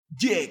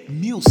Jack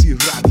Music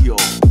Radio.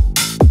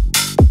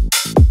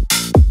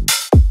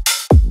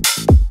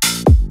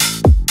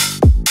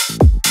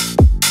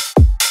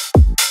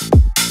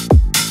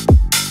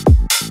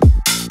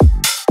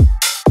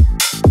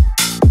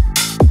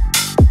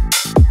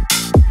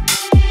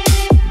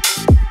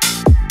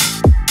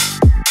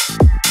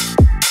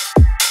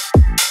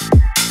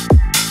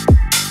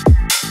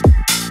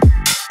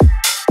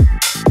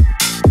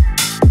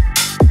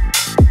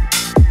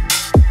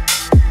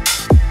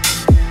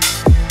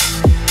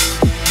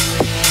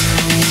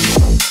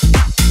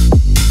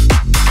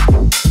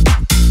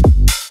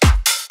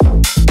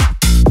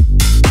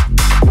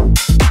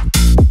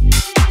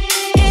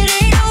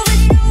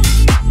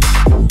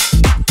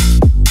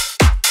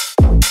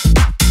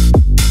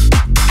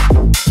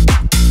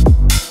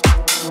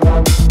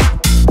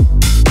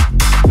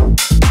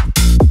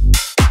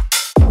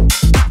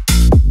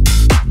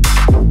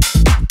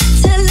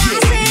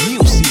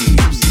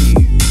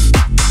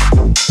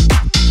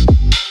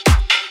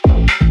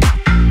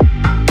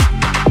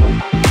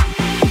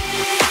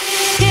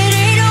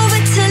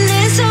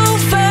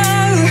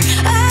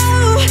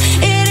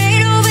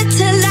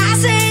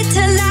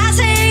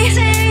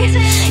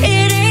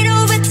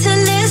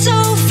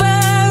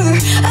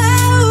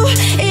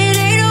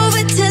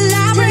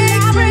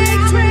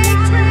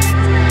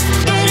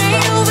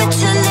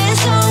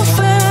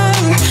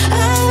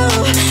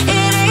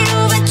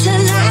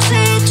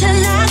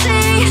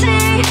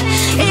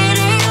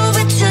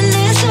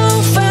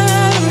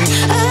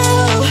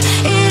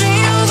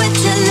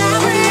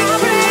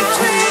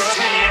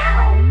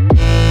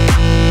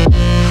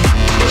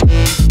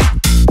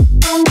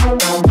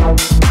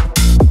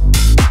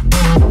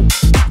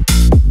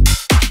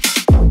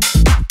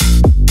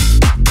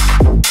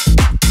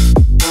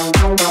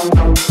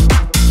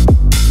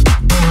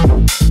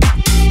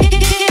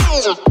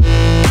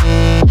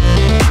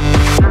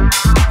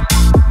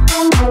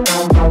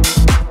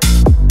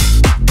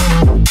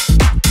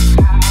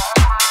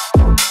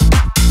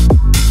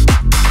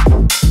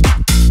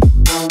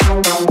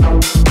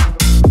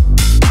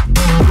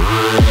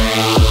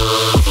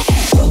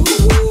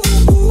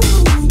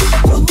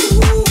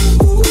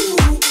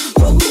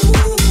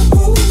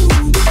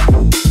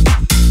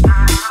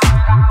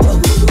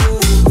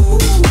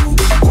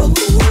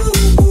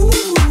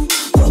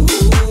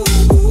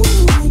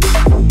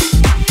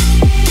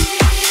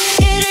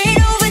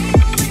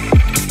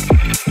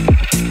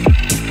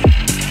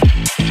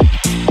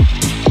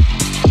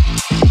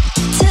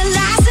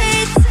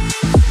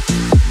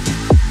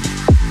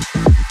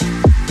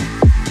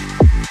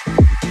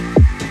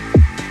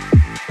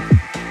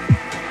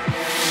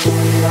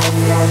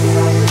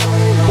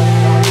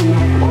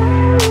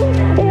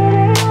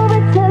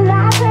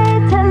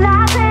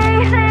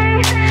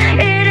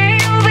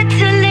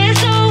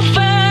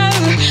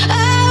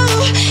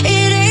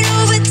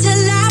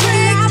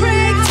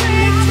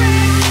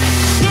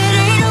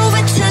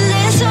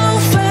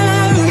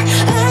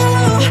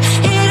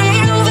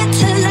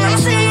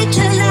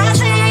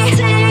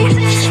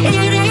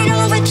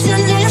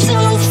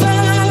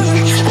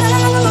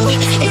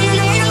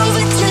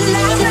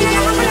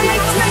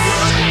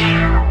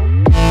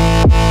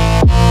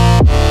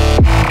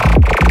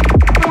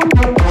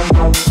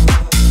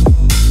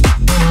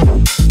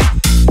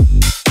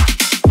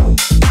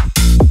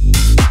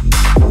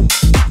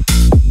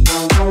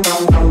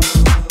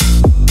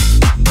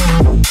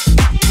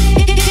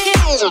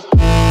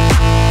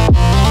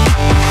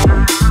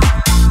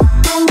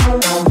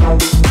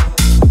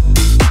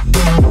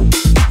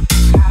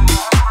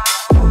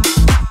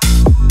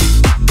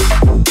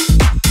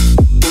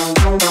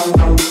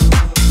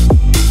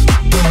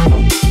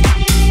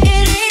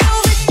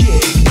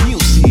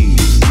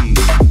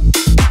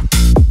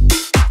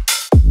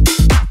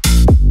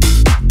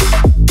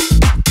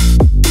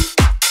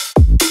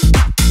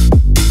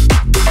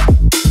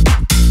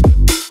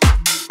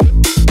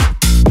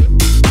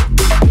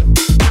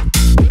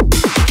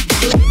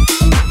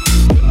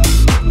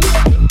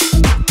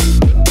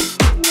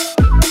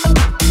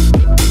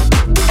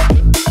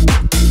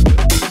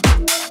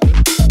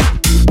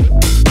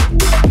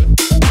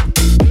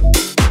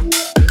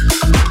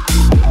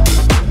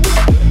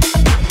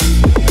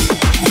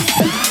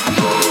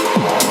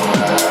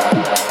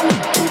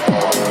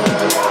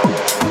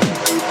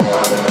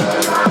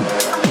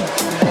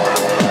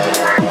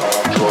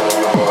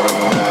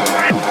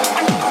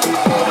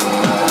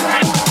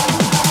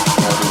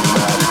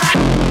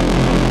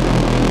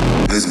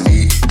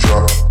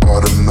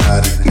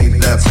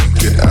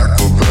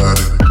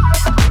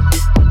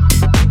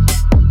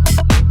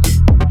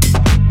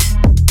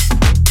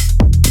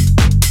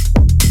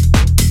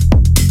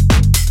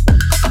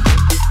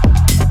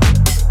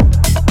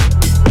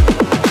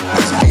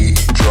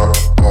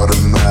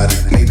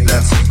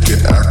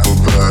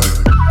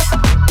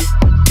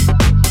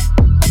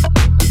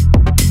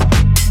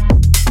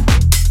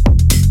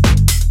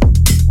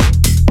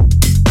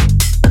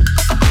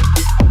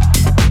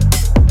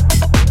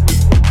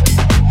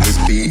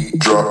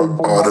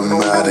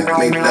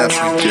 make that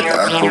freak get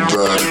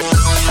acrobatic.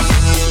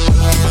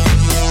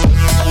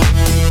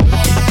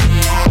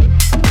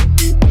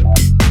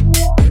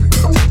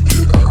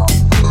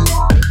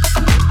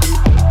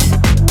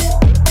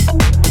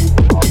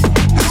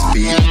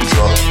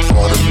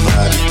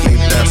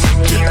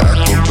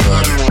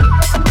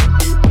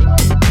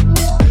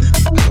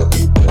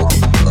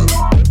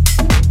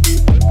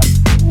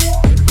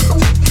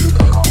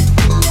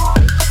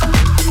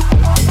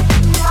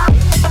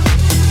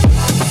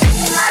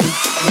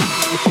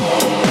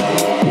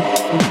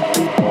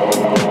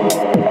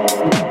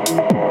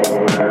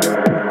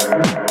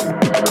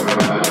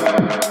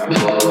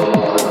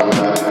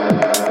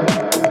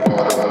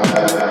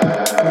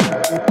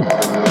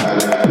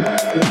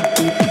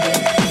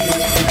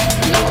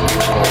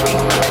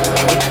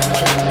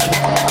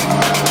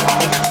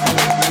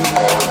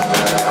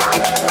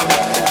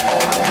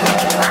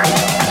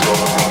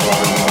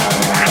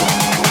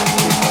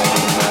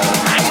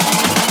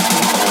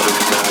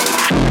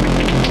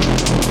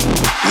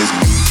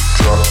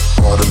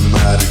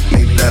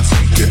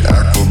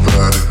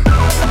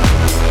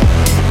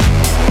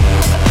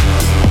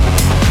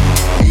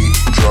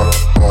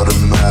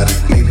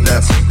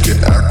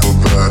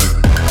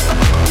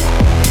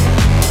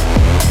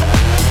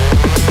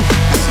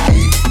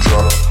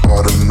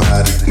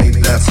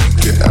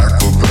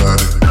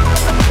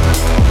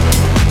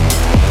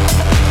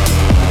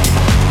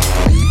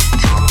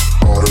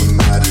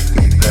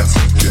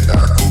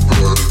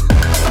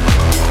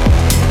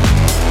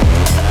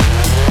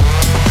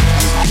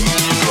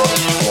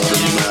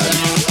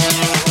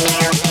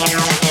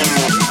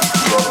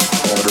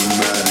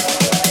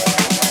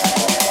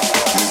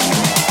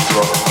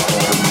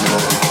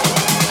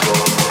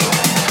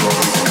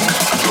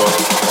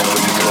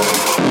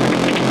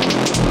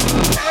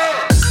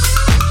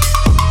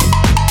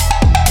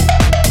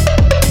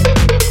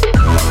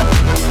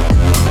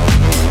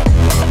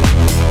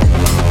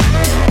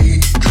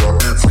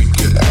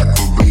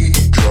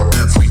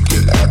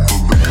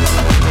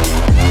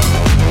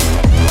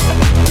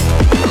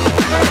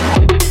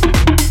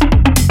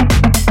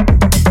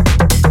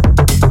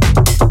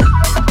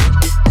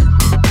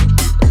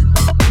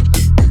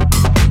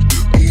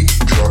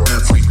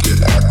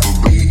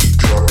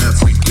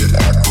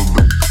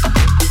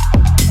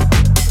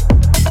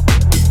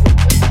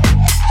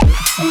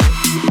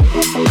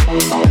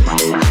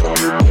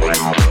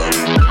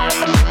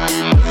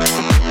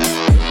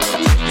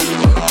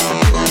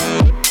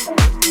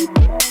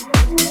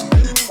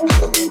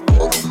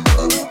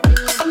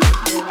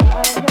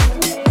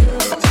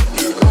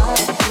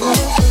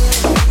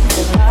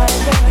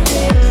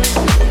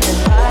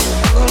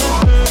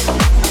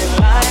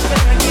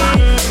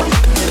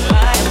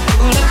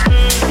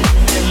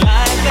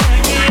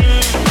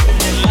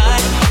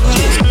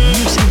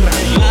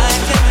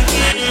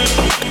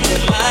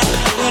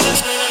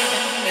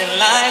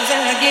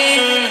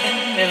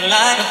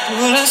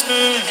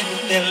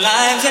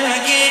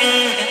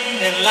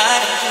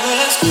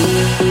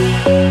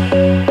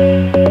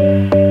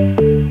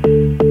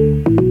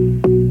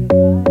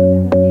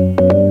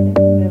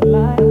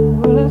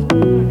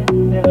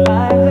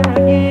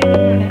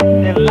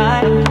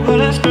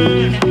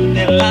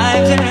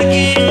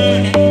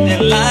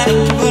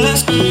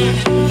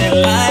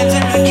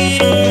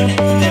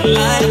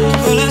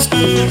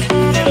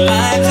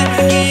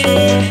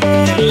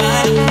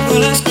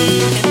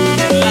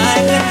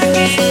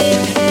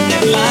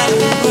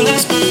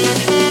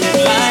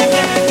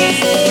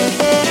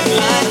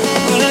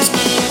 Pull us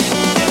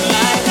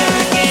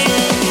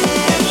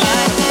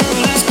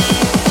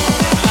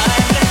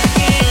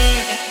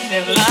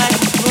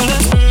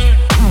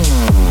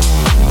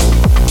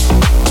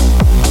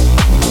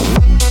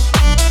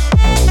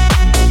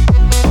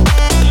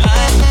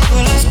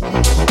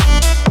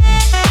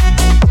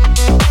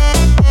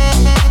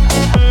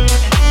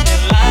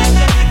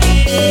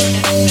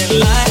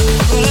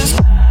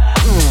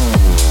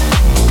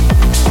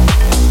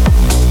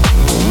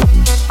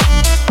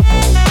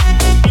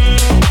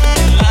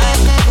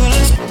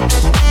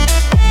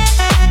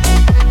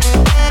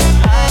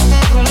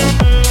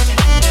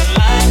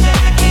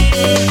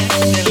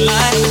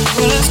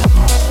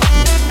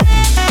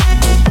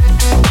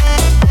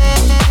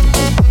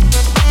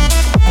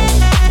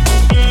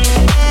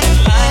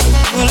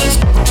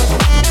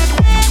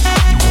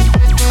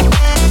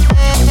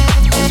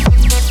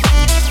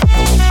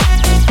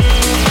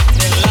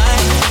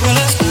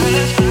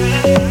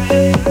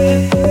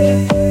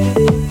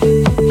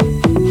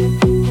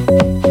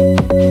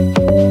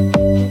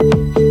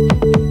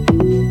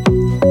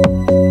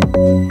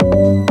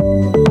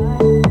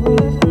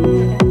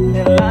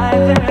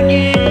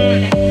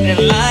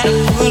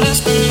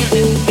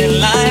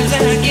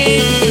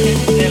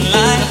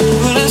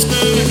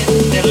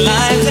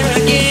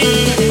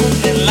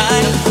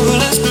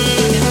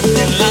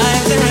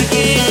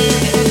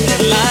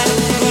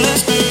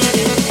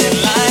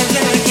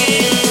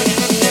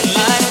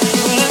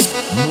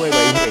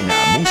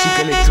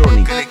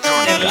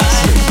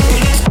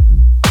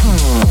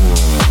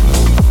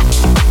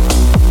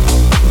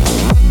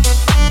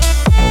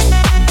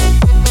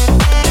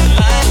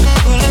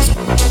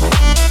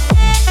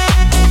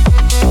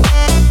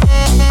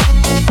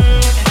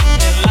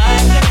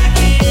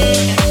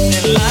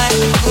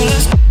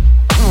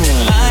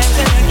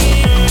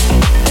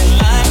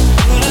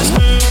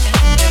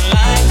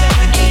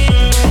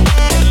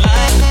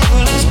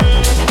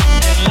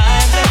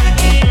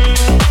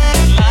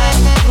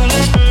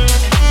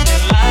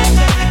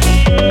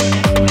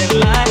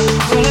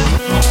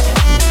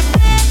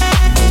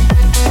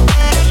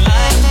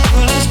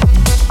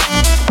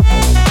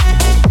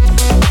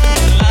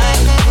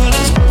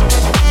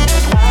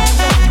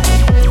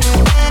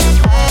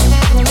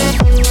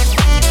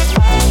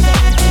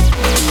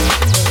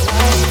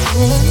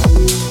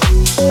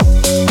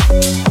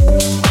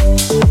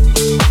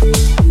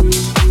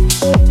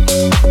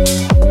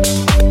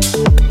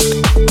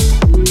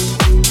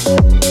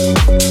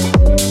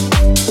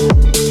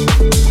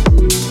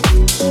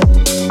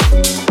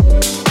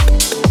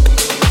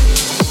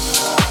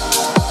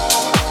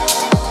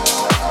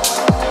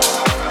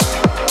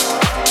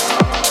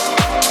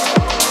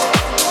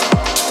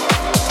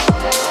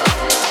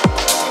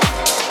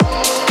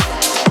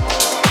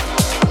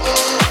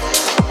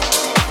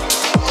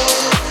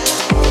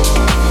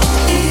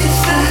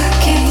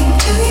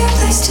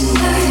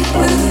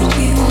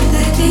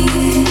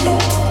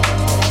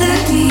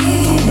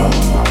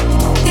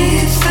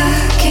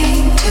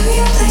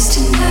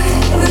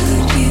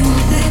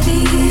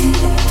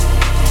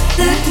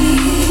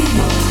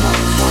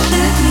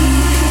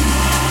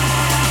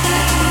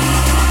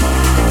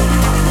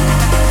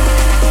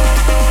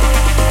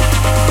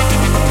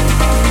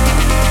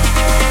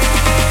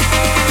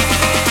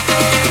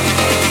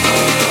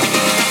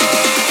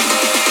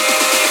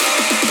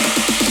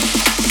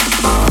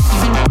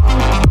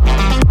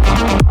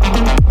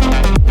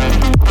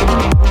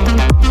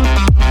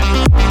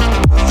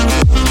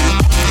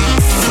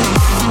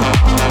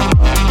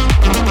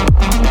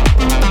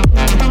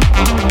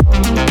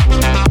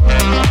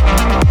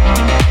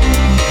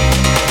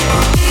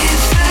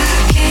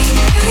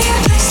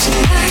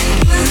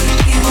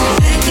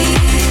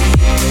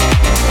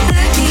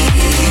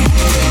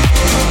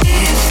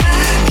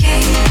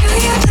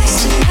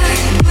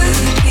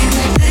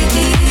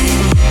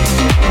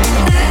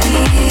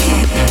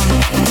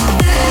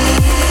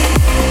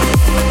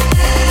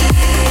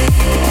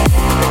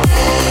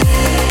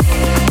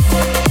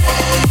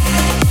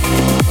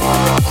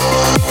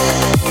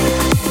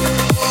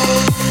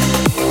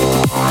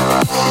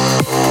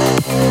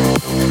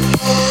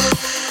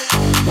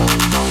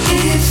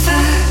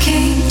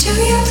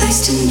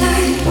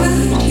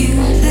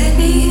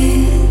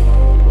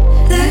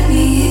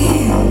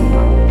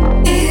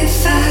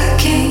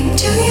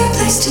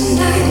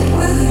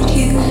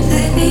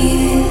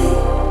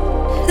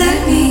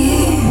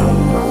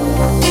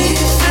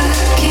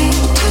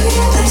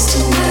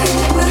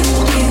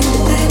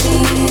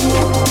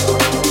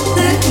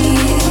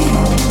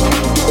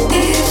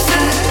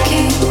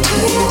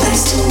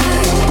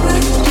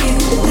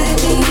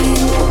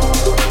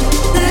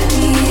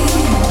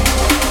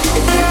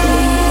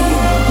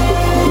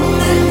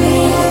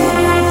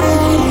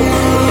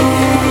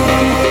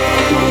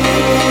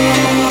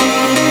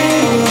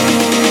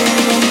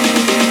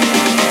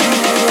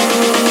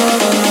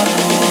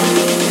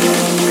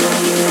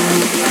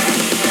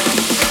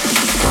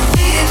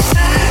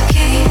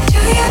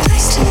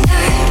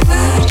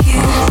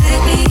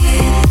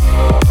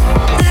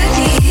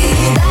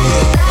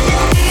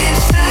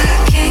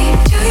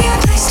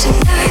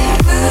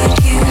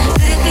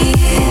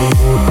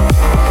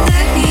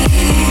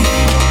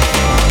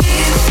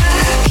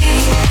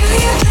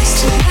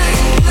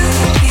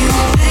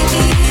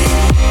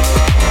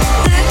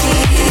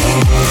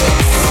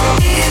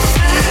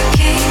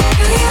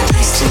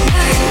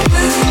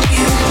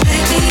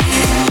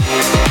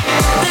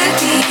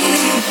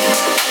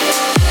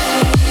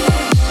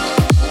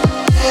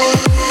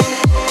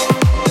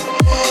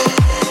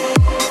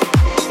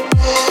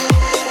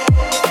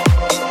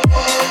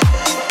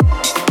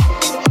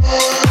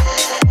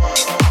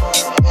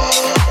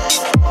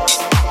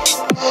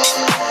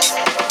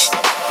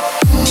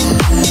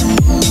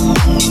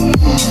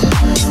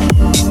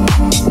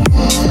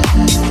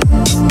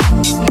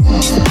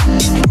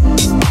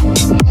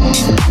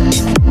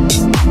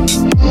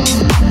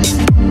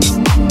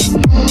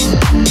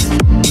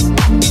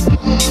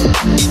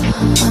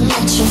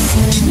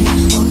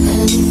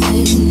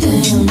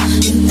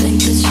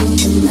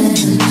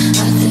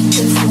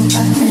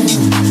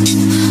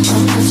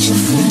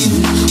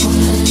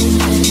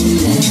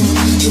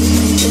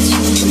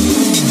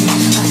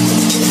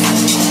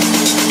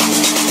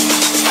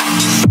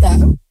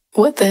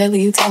the hell are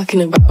you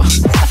talking about?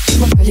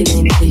 My pretty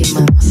name to your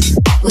mouth.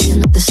 Well, you're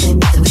not the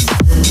same that we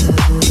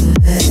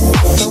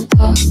don't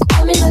talk,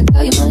 call me like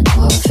how you might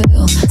know how I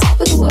feel. Top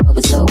of the world,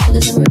 but so what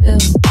isn't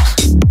real.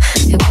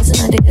 It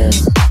wasn't ideal.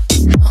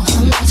 Oh,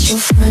 I'm not your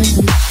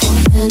friend or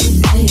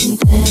anything,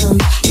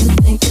 damn. You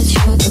think that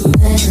you're the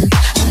man,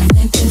 I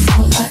think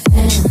therefore I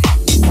am.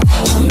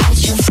 I'm not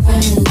your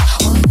friend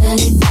or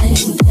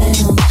anything,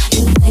 damn.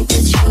 You think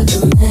that you're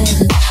the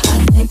man,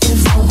 I think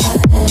therefore I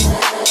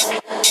am.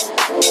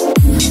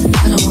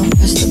 I don't want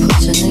press to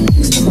put your name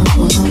next to my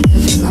phone. I'm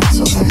living not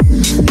so high.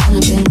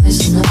 Wanna be nice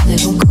enough, they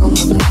don't call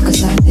my bluff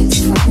cause I think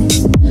it's fine.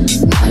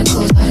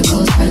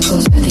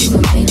 Articles, whether you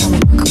remain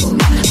unremarkable.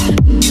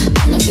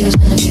 Interviews,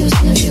 when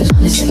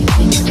they say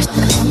anything,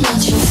 I'm not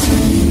your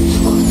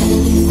friend or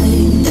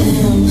anything,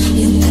 damn.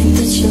 You think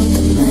that you're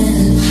the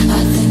man, I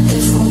think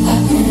therefore I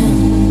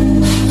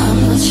am. I'm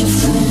not your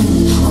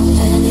friend or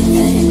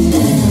anything,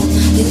 damn.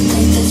 You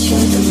think that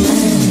you're the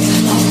man,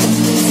 I think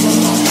therefore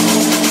I am.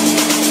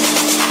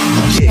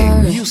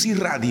 Music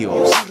Radio.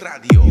 I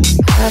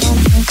don't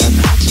think I'm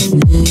catching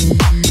it.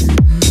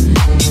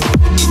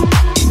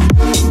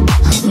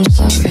 I'm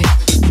sorry.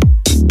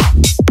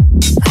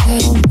 I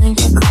don't think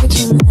I caught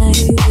your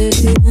name.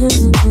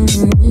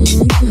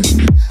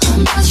 I'm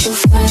not your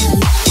friend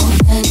or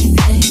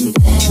anything,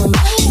 damn.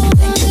 You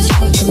think that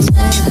you're the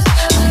man,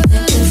 I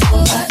think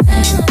therefore I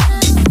am.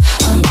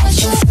 I'm not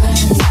your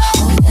friend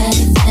or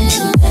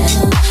anything,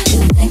 damn. You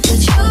think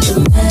that you're the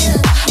man,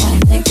 I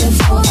think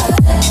therefore I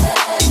am.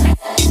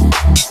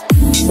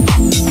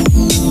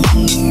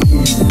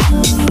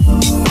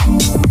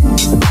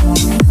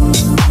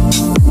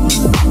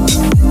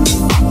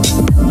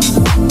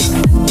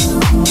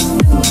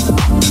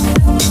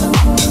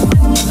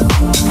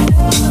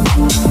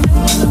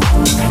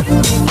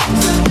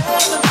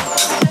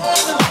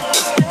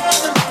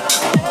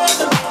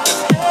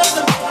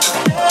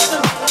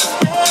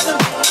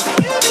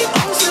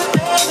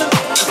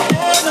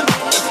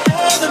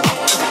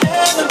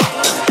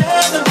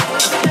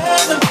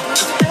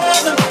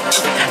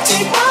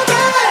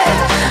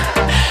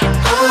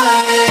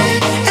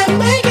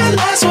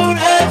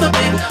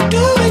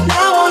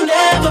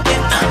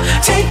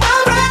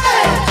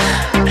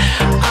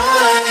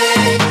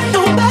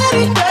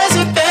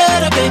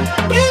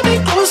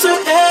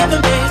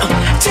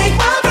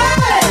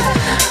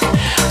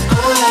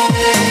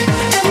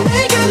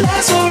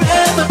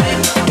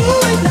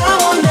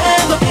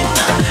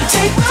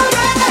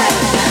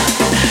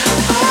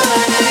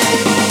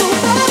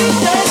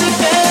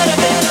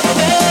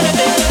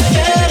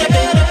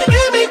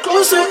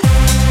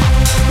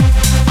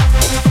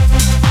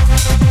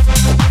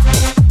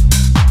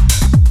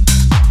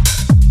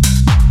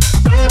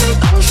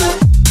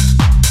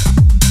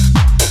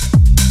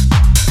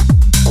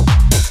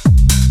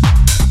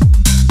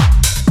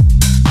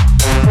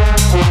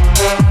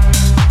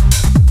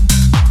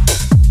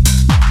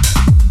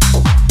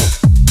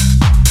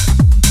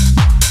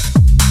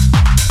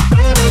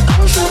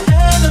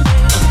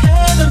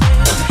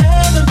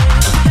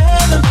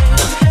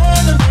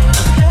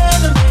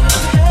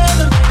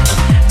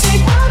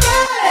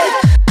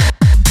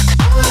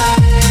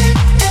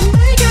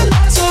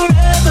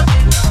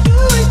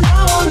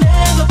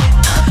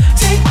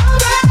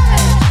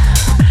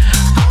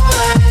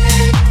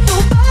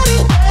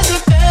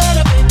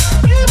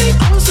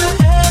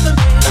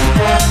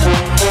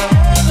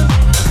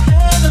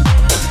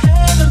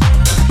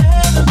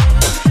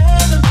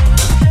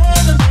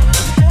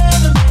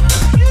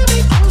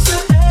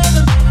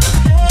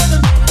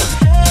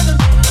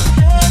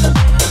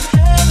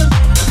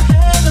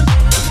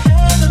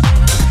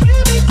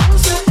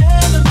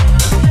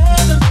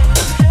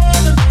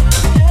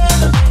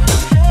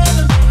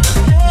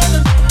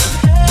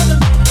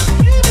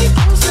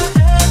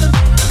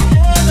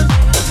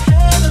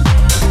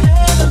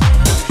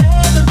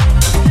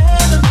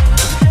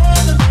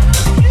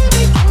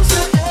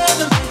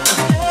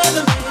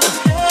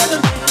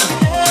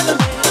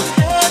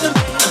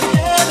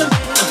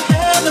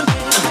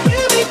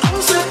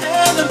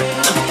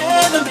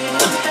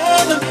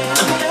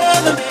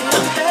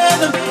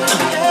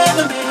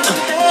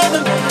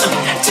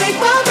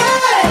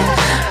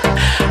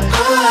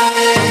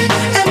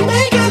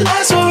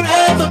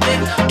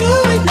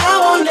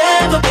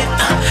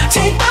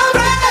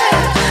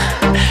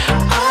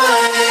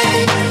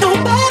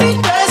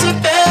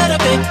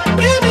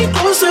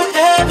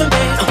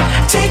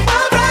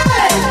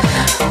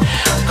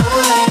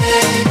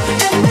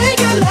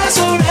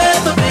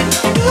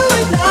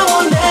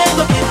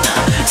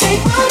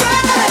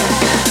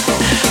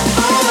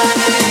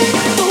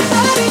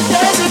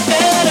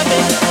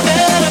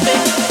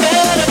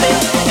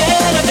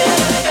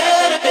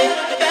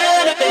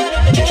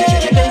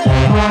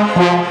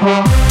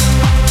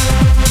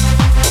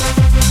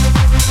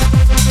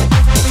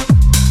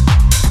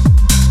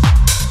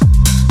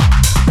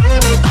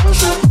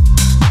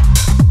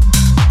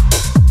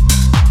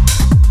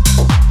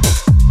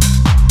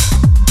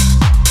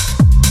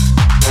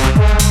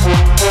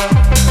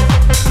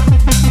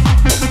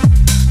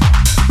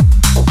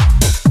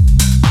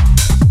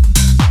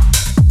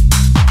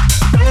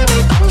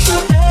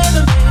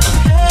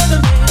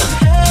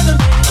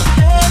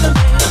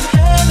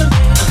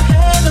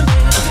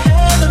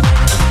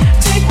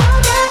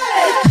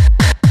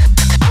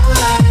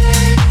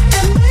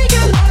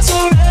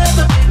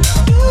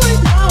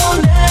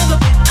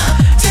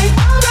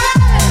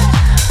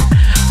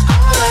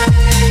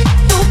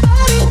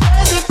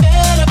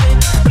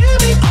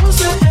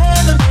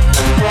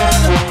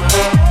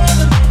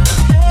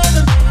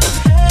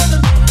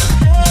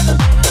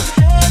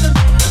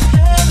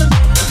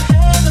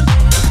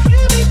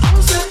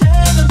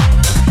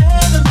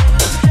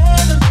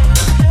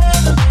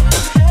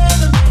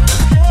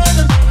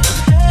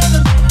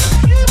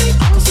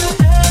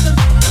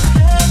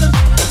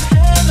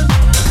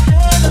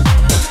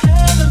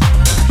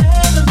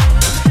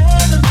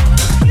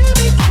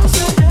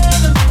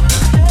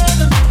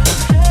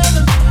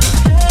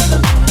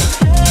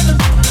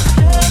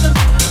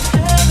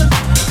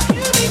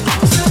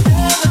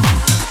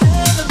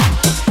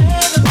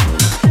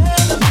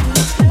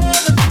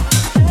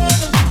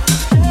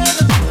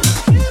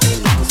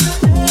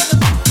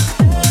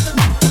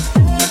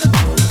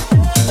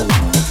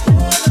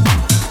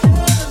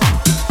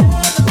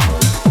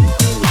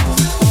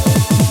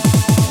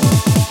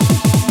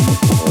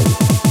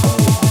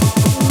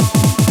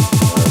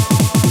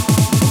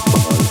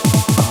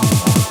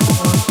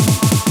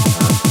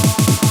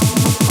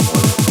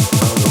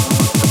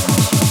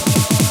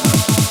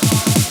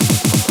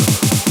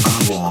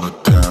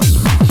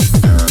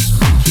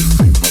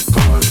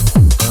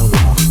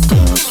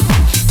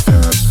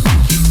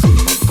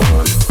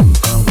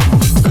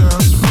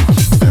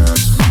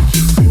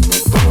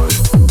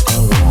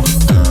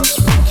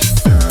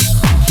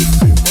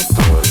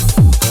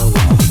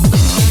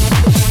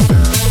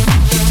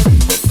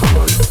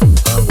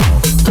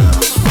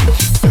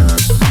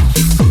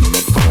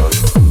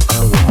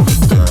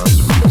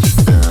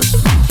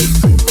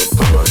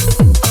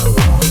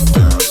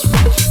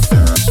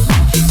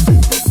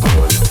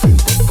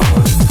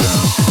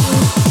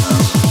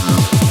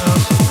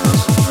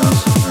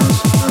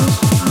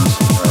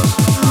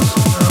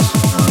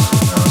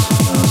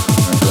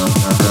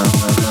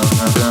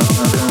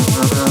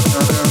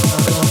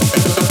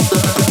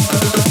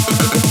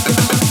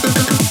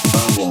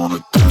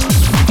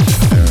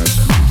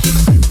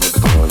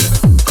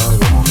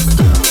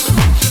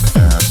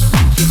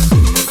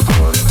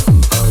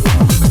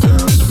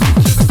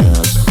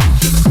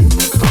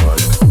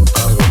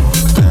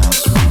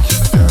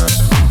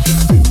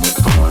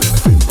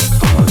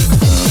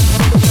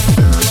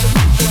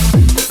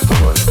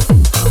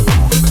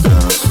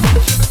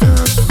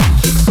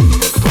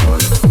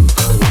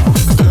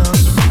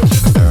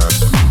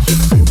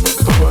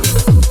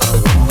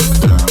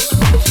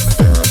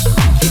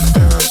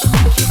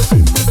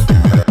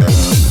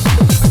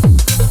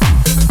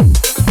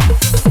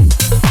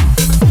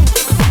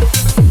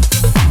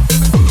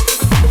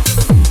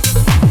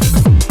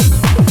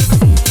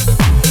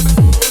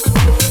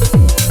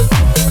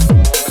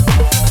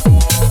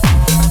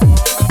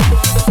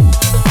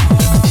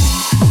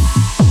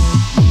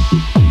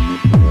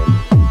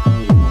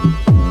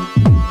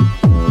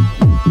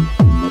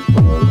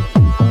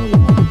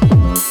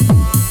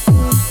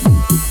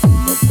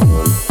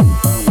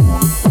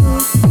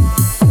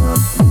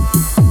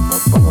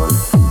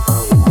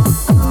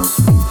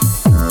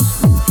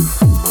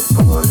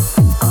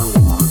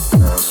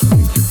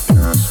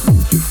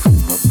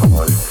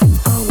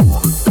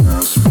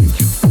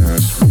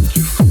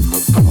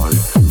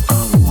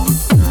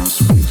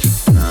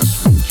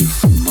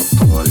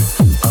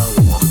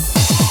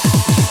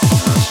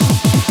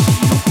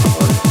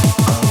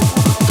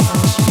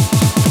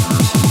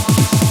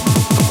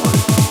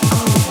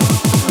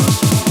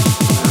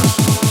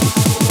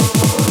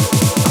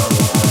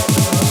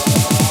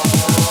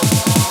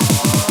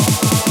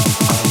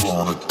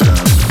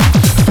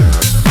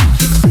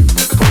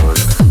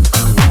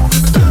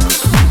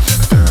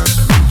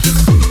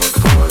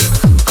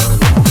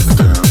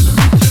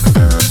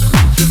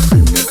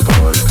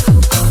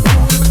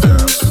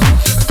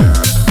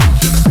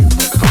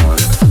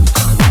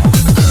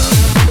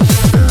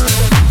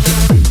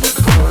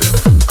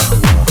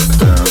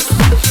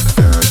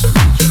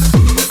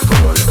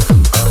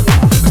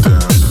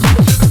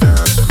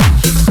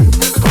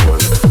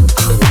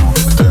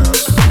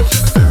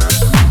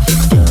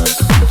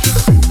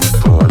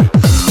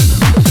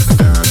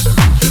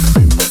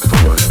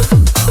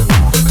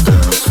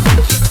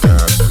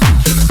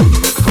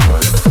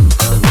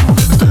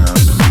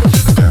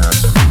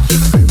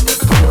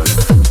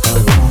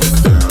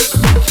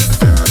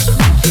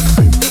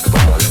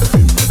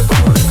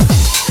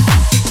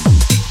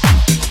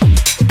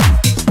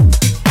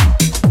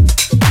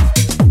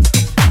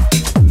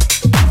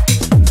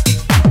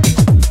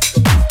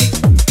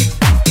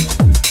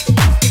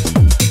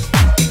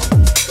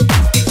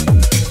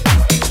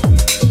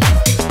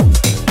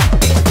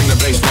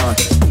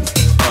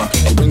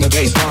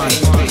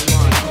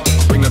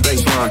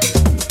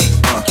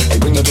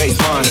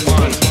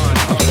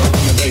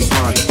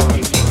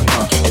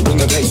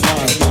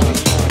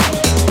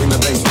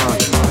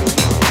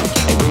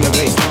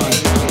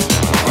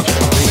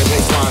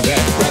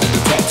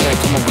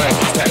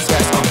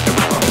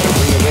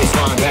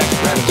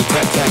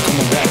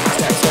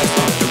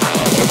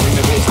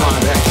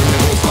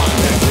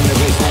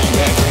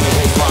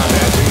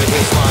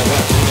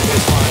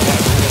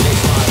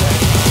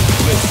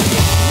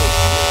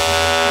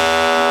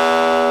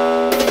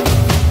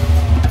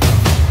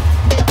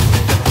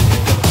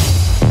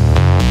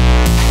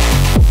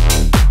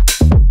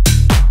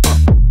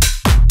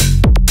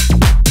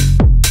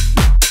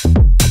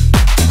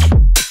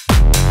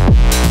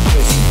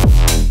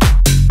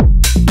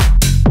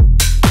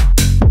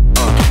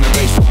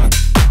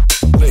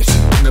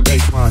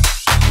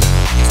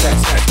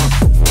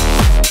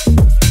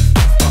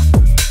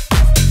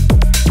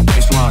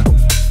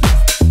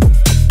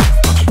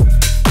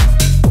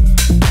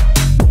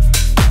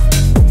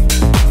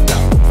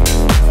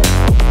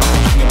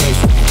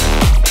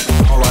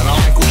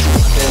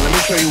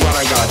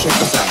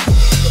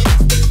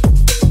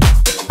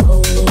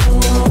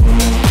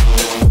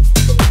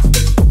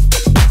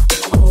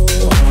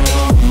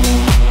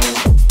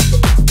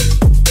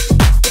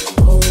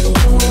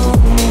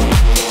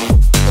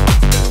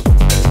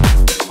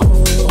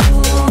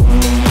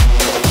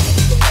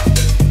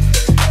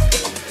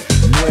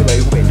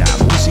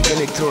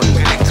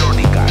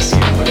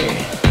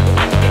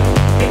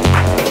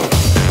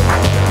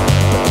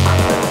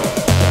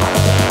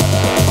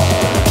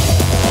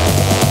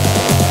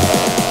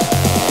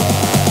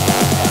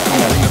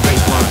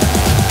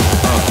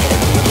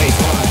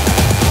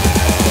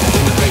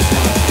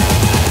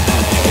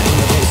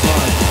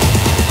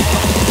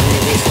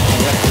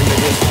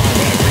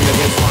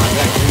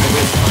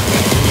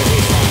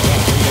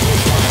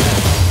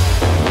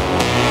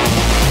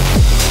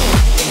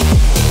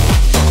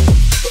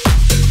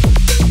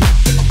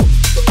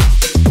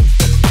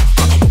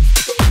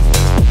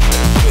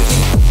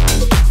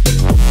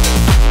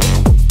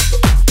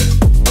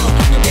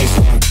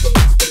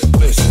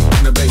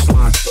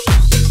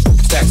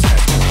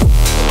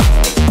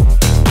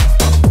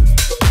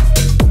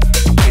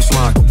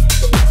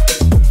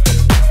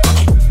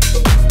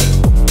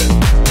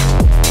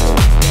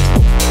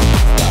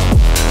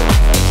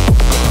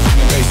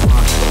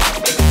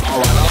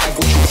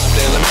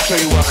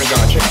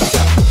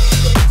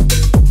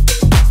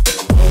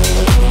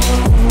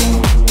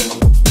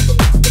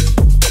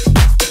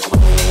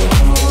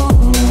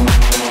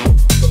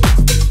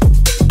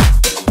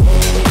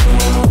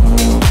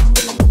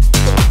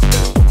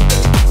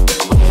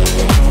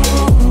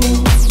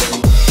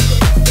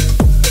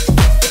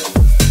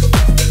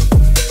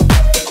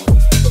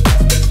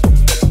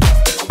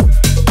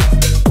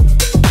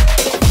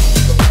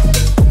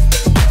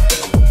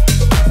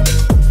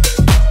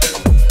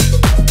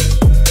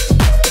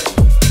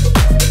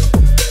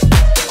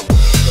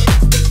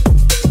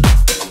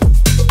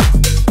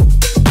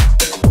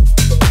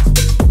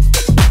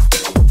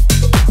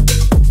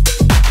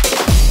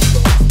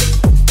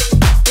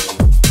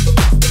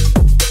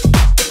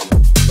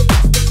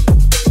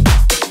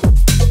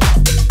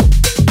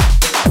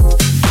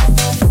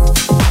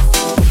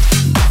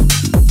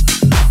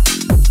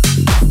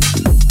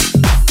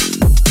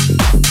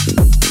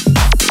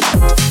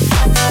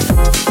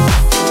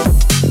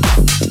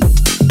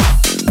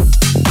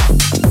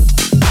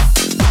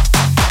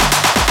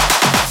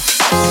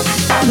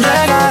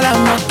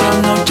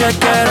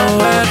 quiero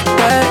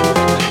verte.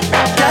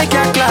 Que hay que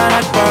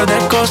aclarar par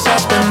de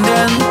cosas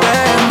pendientes.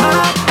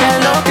 Más que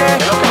lo que,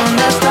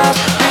 ¿dónde estás?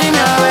 Dime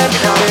a ver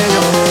que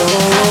yo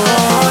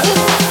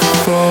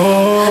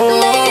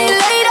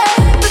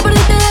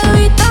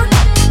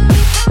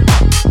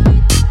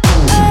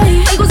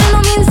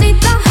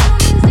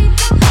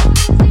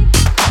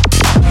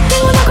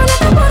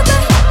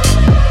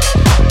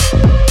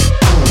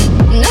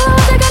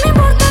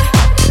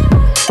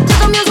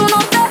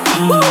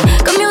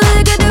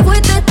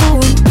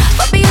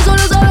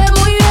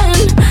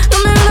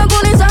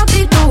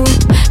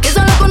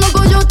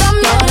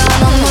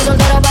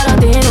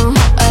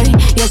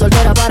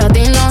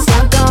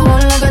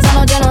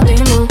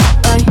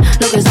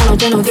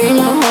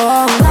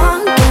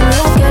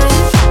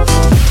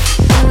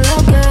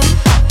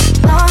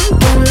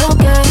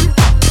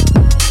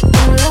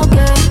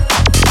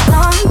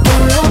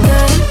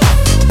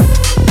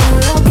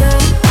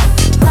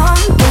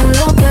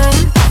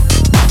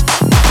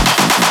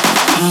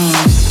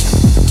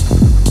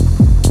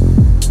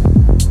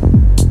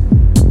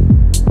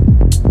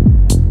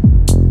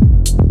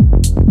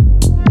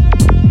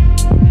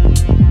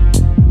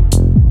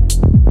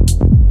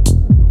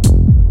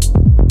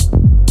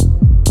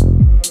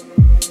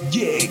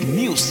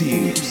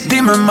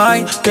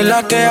que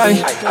la que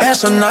hay,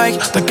 esos Nike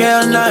te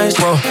quedan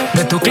nice, wow.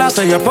 De tu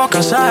clase ya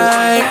pocas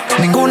hay,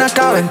 ninguna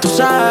cabe en tu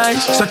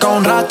size. Saca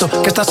un rato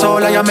que estás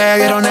sola, ya me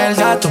dieron el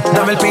dato.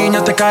 Dame el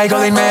piño, te caigo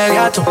de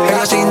inmediato.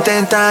 Ellos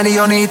intentan y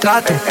yo ni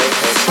trato.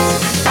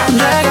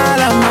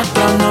 Regálame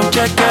otra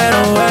noche que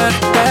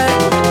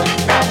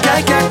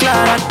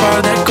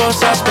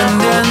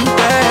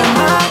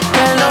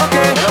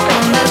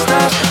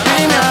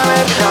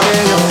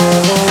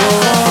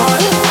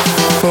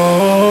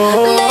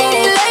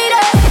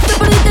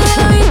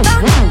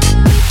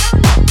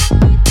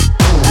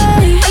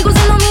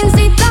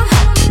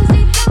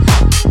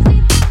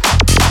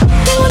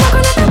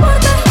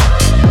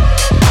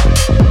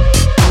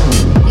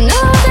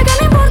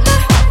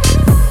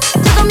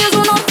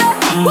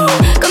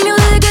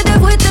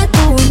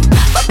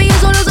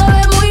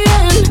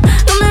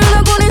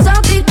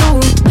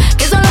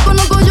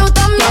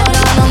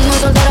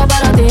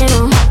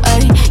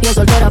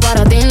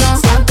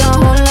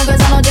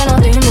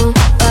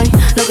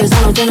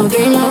que nos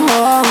dimos.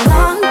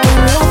 Tanto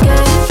en lo que,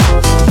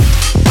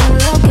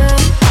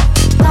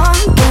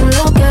 tanto en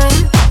lo que,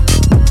 tanto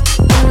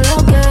en lo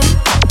que,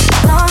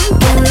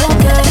 tanto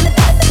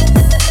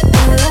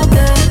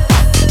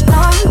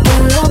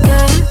en lo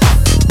que.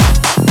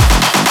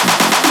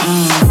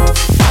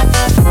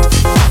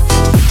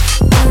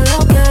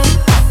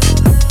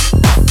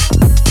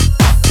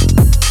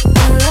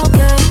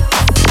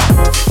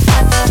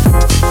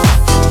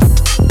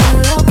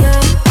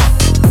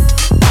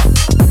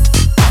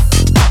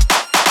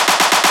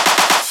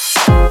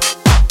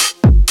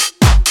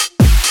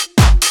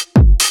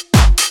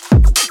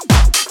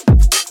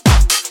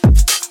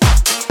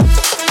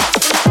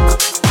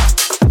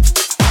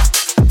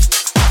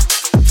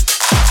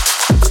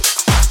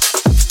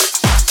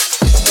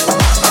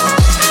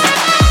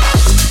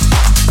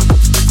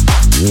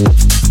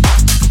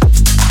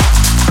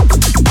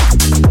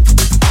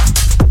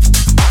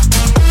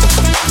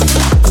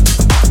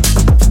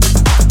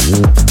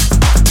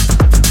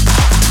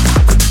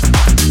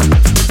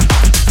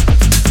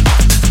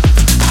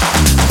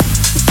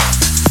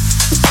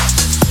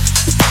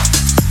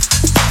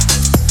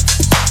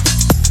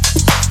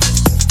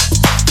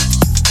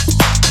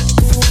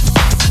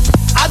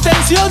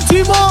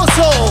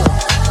 Chimoso,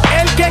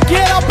 el que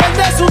quiera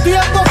perder su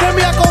tiempo que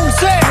me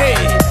aconseje.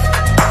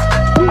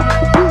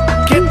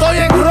 Que estoy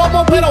en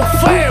romo pero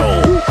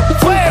feo,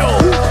 feo.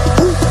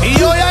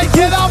 Y hoy hay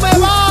que darme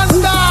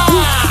banda.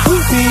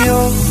 Y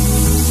yo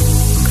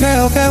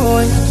creo que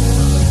voy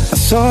a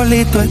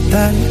solito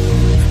estar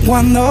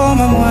cuando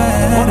me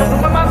muera. Cuando no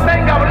me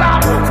mantenga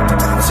hablando.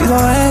 He sido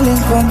el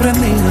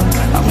incomprendido,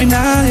 a mí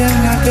nadie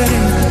me ha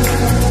querido,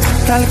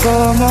 tal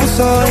como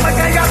soy. No me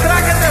caiga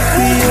atrás que te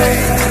funde.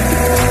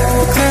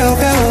 Creo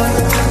que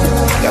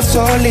voy a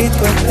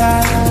solito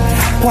estar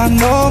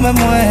cuando me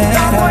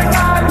muera.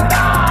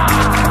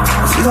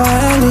 He sido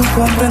el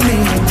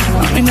incomprendido,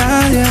 a mí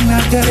nadie me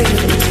ha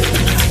querido,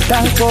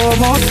 tal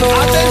como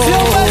soy.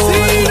 ¡Atención,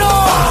 vecino!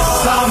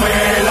 Pásame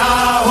la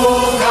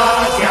juga,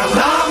 que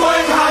andamos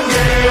en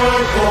jangueo,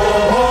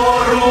 cojo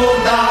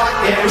ruta,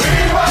 que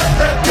viva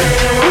este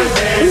teo, el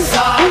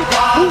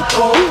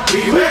desacato,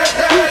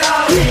 vívete la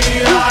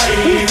vida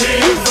y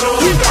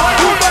disfruta.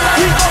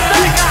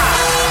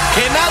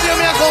 Que nadie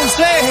me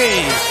aconseje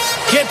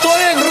que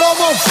estoy en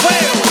romo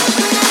feo,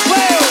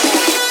 feo,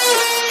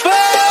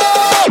 feo.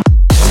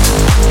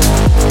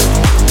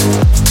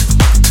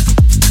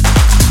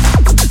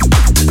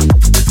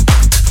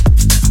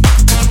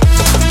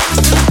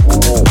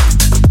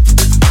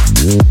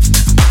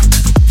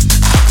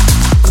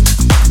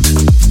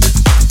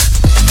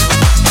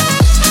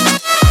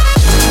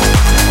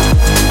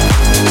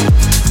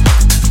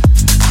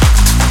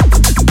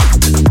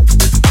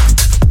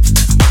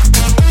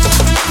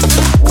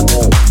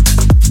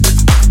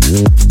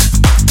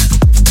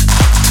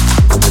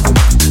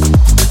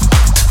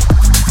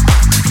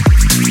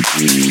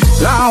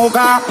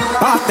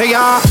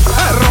 Pastilla,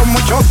 el ron,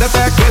 muchos de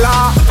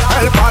tequila,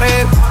 el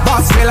pared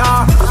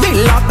vacila,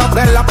 dilatas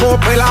de la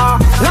pupila,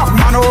 las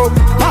manos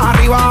para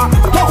arriba,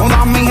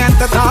 toda mi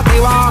gente está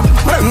activa,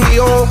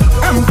 prendido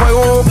en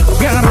fuego,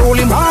 bien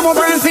ruling, vamos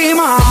por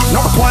encima.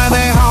 No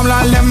puedes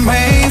hablar de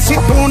mí, si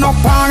tú no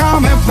pagas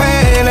me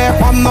pele,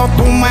 cuando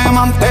tú me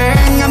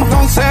mantengas,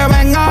 entonces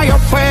venga yo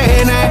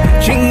pene,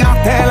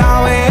 chingaste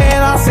la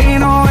veda, si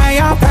no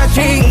ella te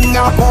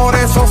chinga, por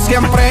eso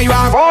siempre yo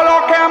hago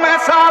lo que me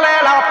sale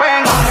la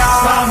pena.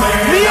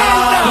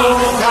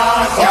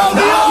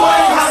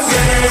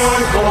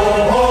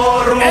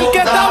 El que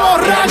está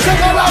borracho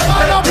con la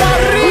mano para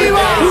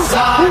arriba.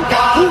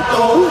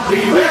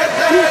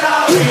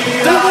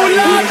 Te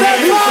burlaste,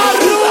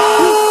 Farru.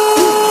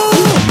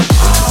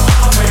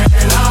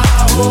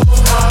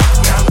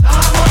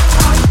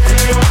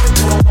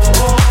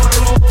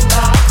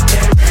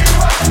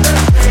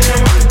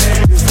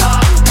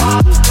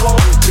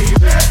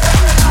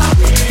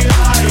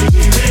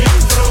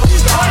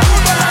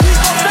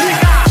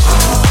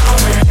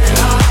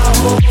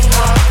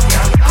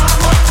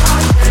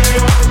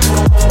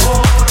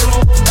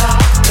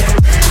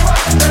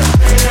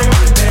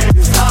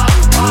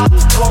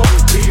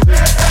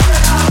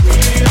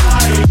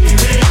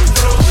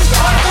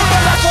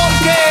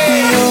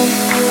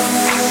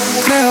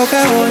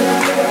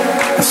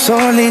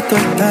 Solito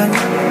estar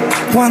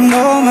cuando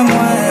me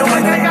muera. No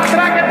me caiga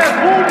atrás que te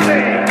funde.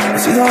 He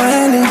sido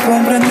el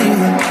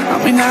incomprendido, a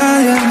mí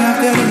nadie me ha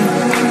querido,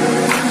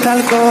 tal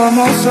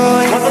como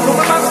soy. Cuando tú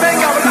me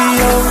mantengas hablando. Y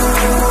yo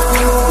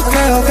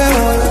creo que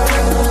voy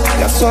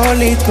a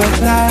solito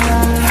estar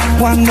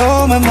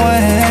cuando me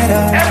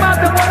muera. Es más,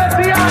 te voy a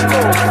decir algo.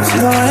 He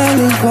sido el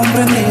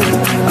incomprendido,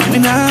 a mí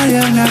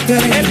nadie me ha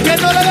querido. El que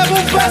no le debe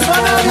un peso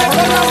a nadie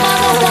con la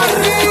mano para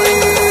arriba.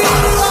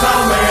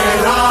 Pásame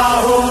la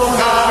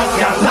juga,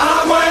 que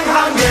andamos en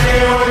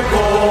jangueo y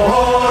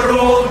cojo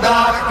ruta,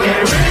 que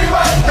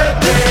viva este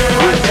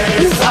teo, el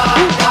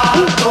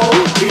desacato,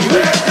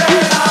 vívete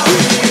la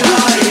vida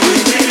y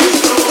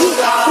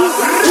disfruta.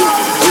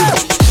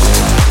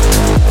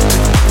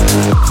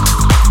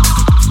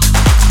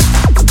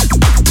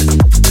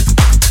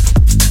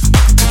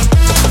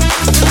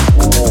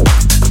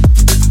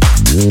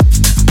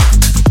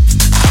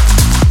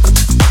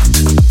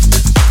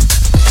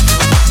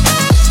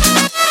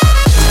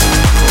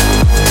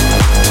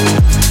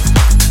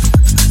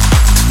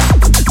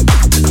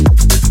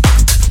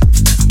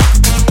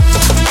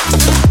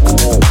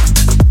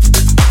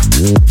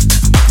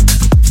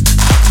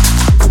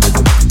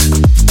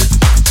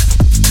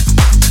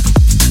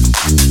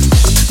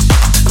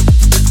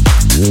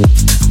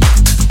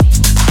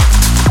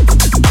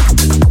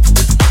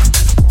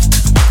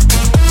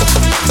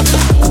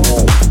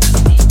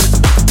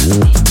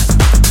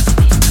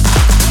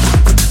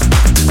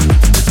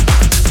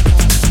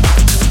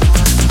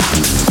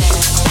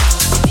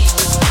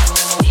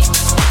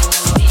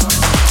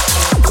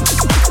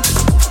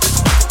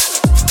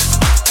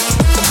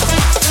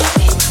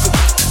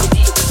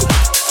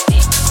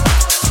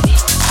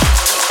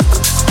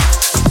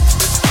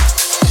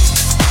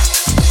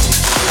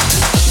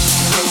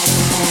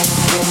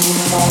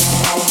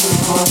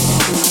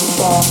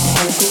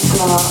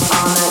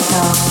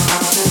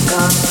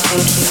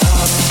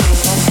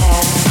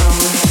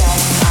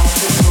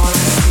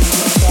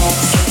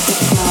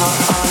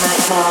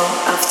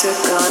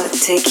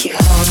 Take you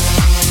home.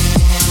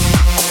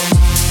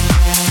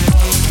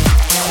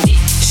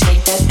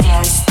 Shake that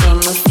ass, don't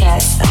move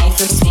fast. I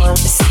first want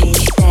to see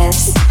you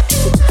dance.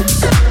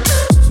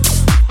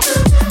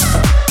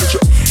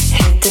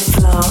 Hit the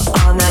floor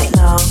all night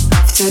long.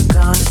 After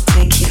gonna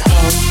take you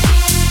home.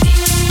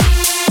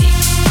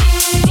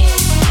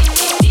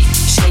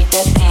 Shake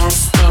that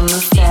ass, don't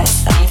move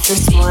fast. I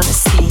first wanna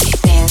see you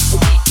dance.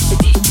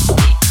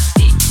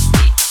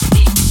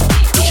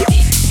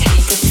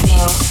 Hit the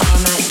floor all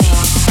night long.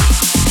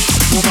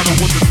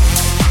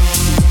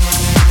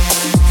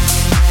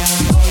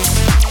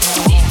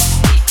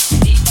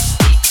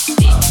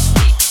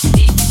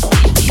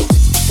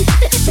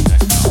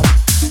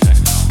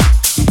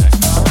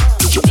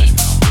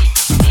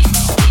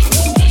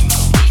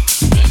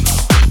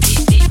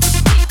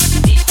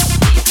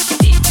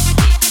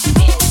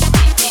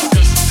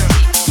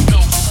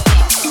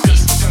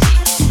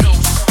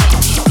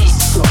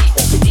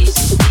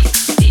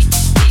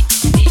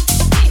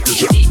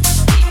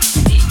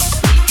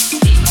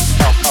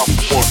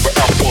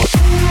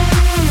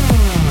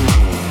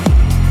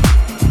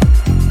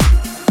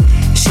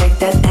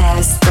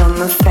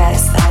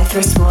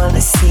 First wanna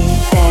see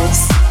you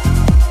dance.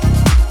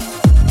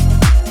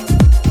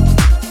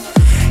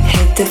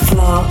 Hit the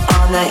floor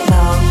all night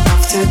long.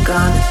 After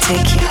gonna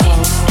take you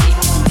home.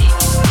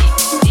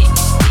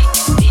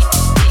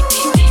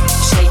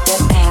 Shake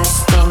that ass,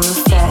 don't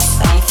move fast.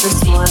 I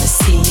first wanna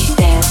see you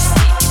dance.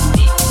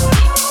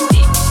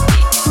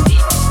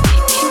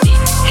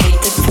 Hit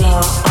the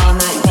floor all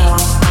night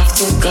long.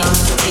 After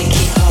gonna take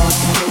you home.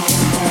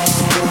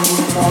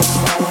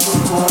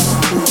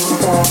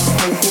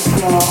 Hit the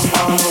floor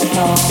all night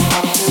long.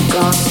 After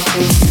gonna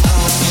take you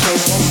home.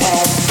 Shake that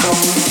ass, don't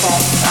move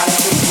fast. I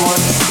just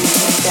wanna see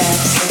you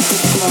dance. Hit the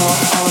floor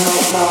all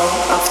night long.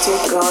 After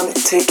gonna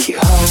take you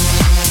home.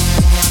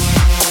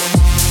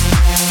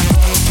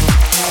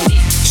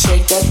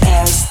 Shake that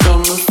ass,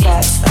 don't move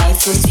fast. I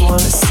first wanna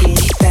see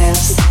you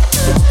dance.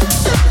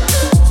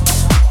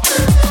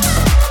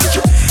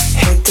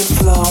 Hit the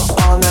floor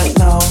all night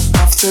long.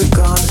 After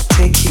gonna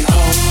take you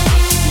home.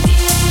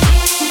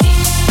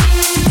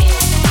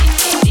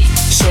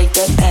 Shake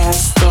that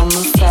ass, don't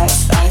move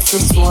fast. I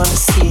first wanna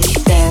see you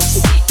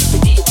dance.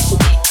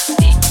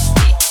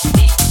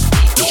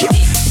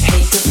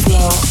 Hit the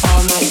floor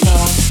all night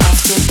long.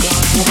 After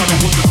gonna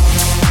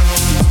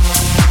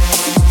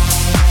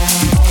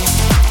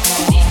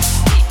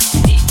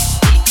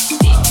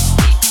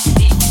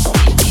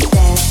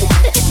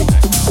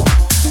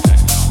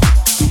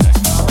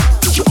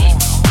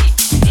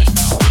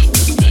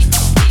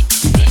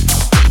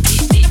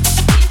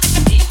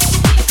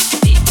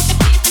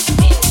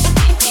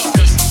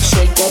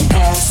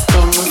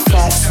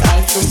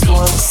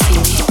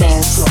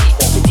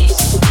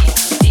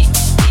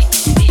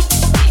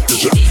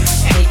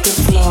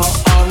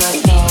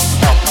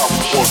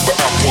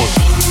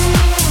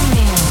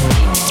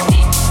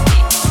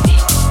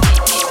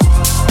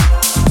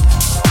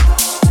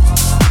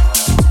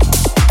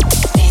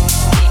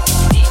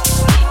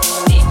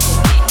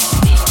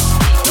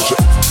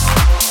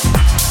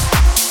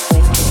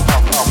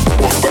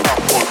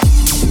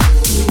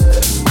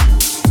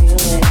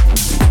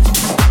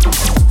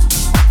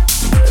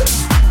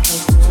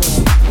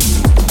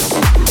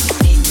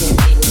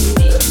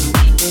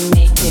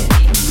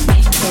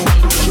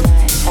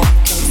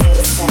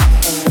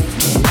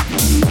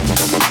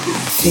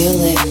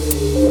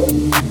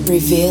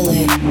reveal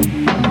it.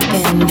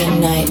 In the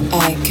night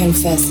I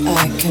confess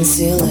I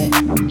conceal it.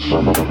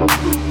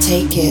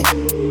 Take it,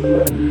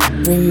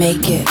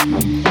 remake it.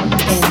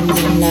 In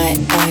the night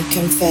I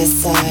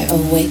confess I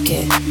awake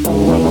it.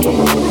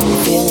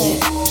 Feel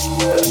it,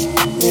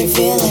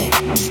 reveal it.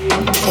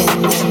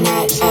 In the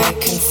night I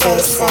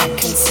confess I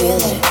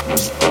conceal it.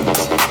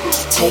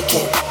 Take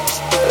it,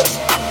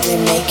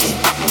 remake it.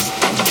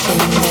 In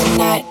the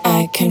night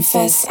I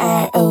confess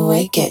I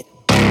awake it.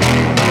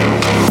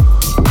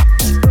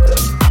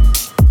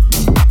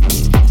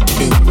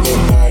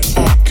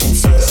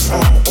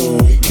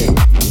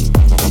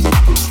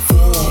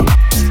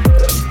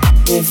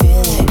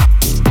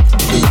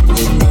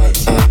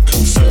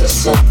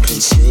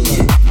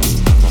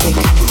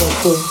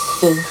 Boo,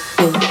 boo,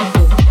 boo,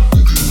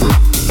 boo.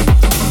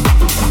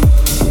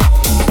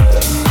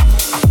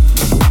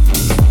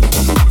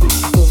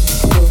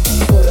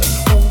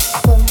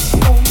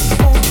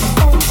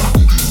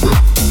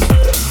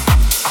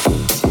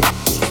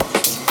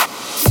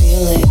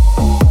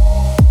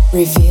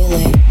 feel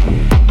it.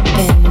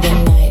 In the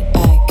night,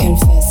 I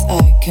confess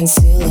I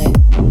conceal it.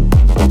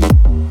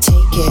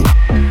 Take it,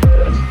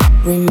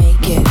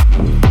 remake it.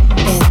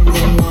 In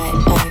the night,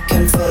 I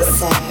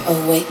confess I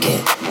awake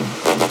it.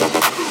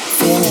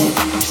 Feel it,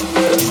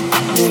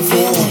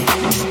 reveal it.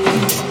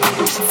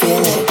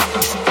 Feel it,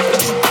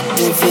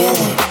 reveal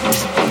it.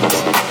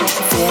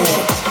 Feel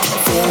it,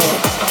 feel it,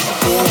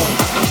 feel it.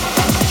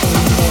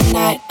 In the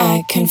night,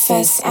 I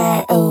confess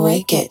I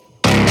awake it.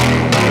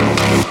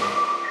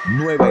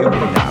 Nueva y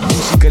buena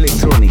música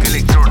electrónica.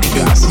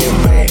 Electrónica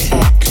siempre.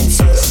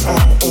 Confess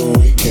I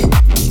awake it.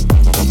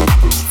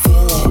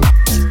 Feel it,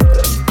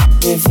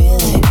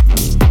 reveal it.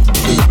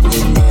 In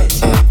the night,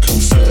 I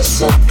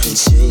confess I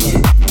conceal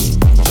it.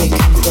 Here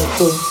comes the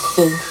boo,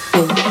 boo,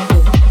 boo,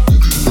 boo.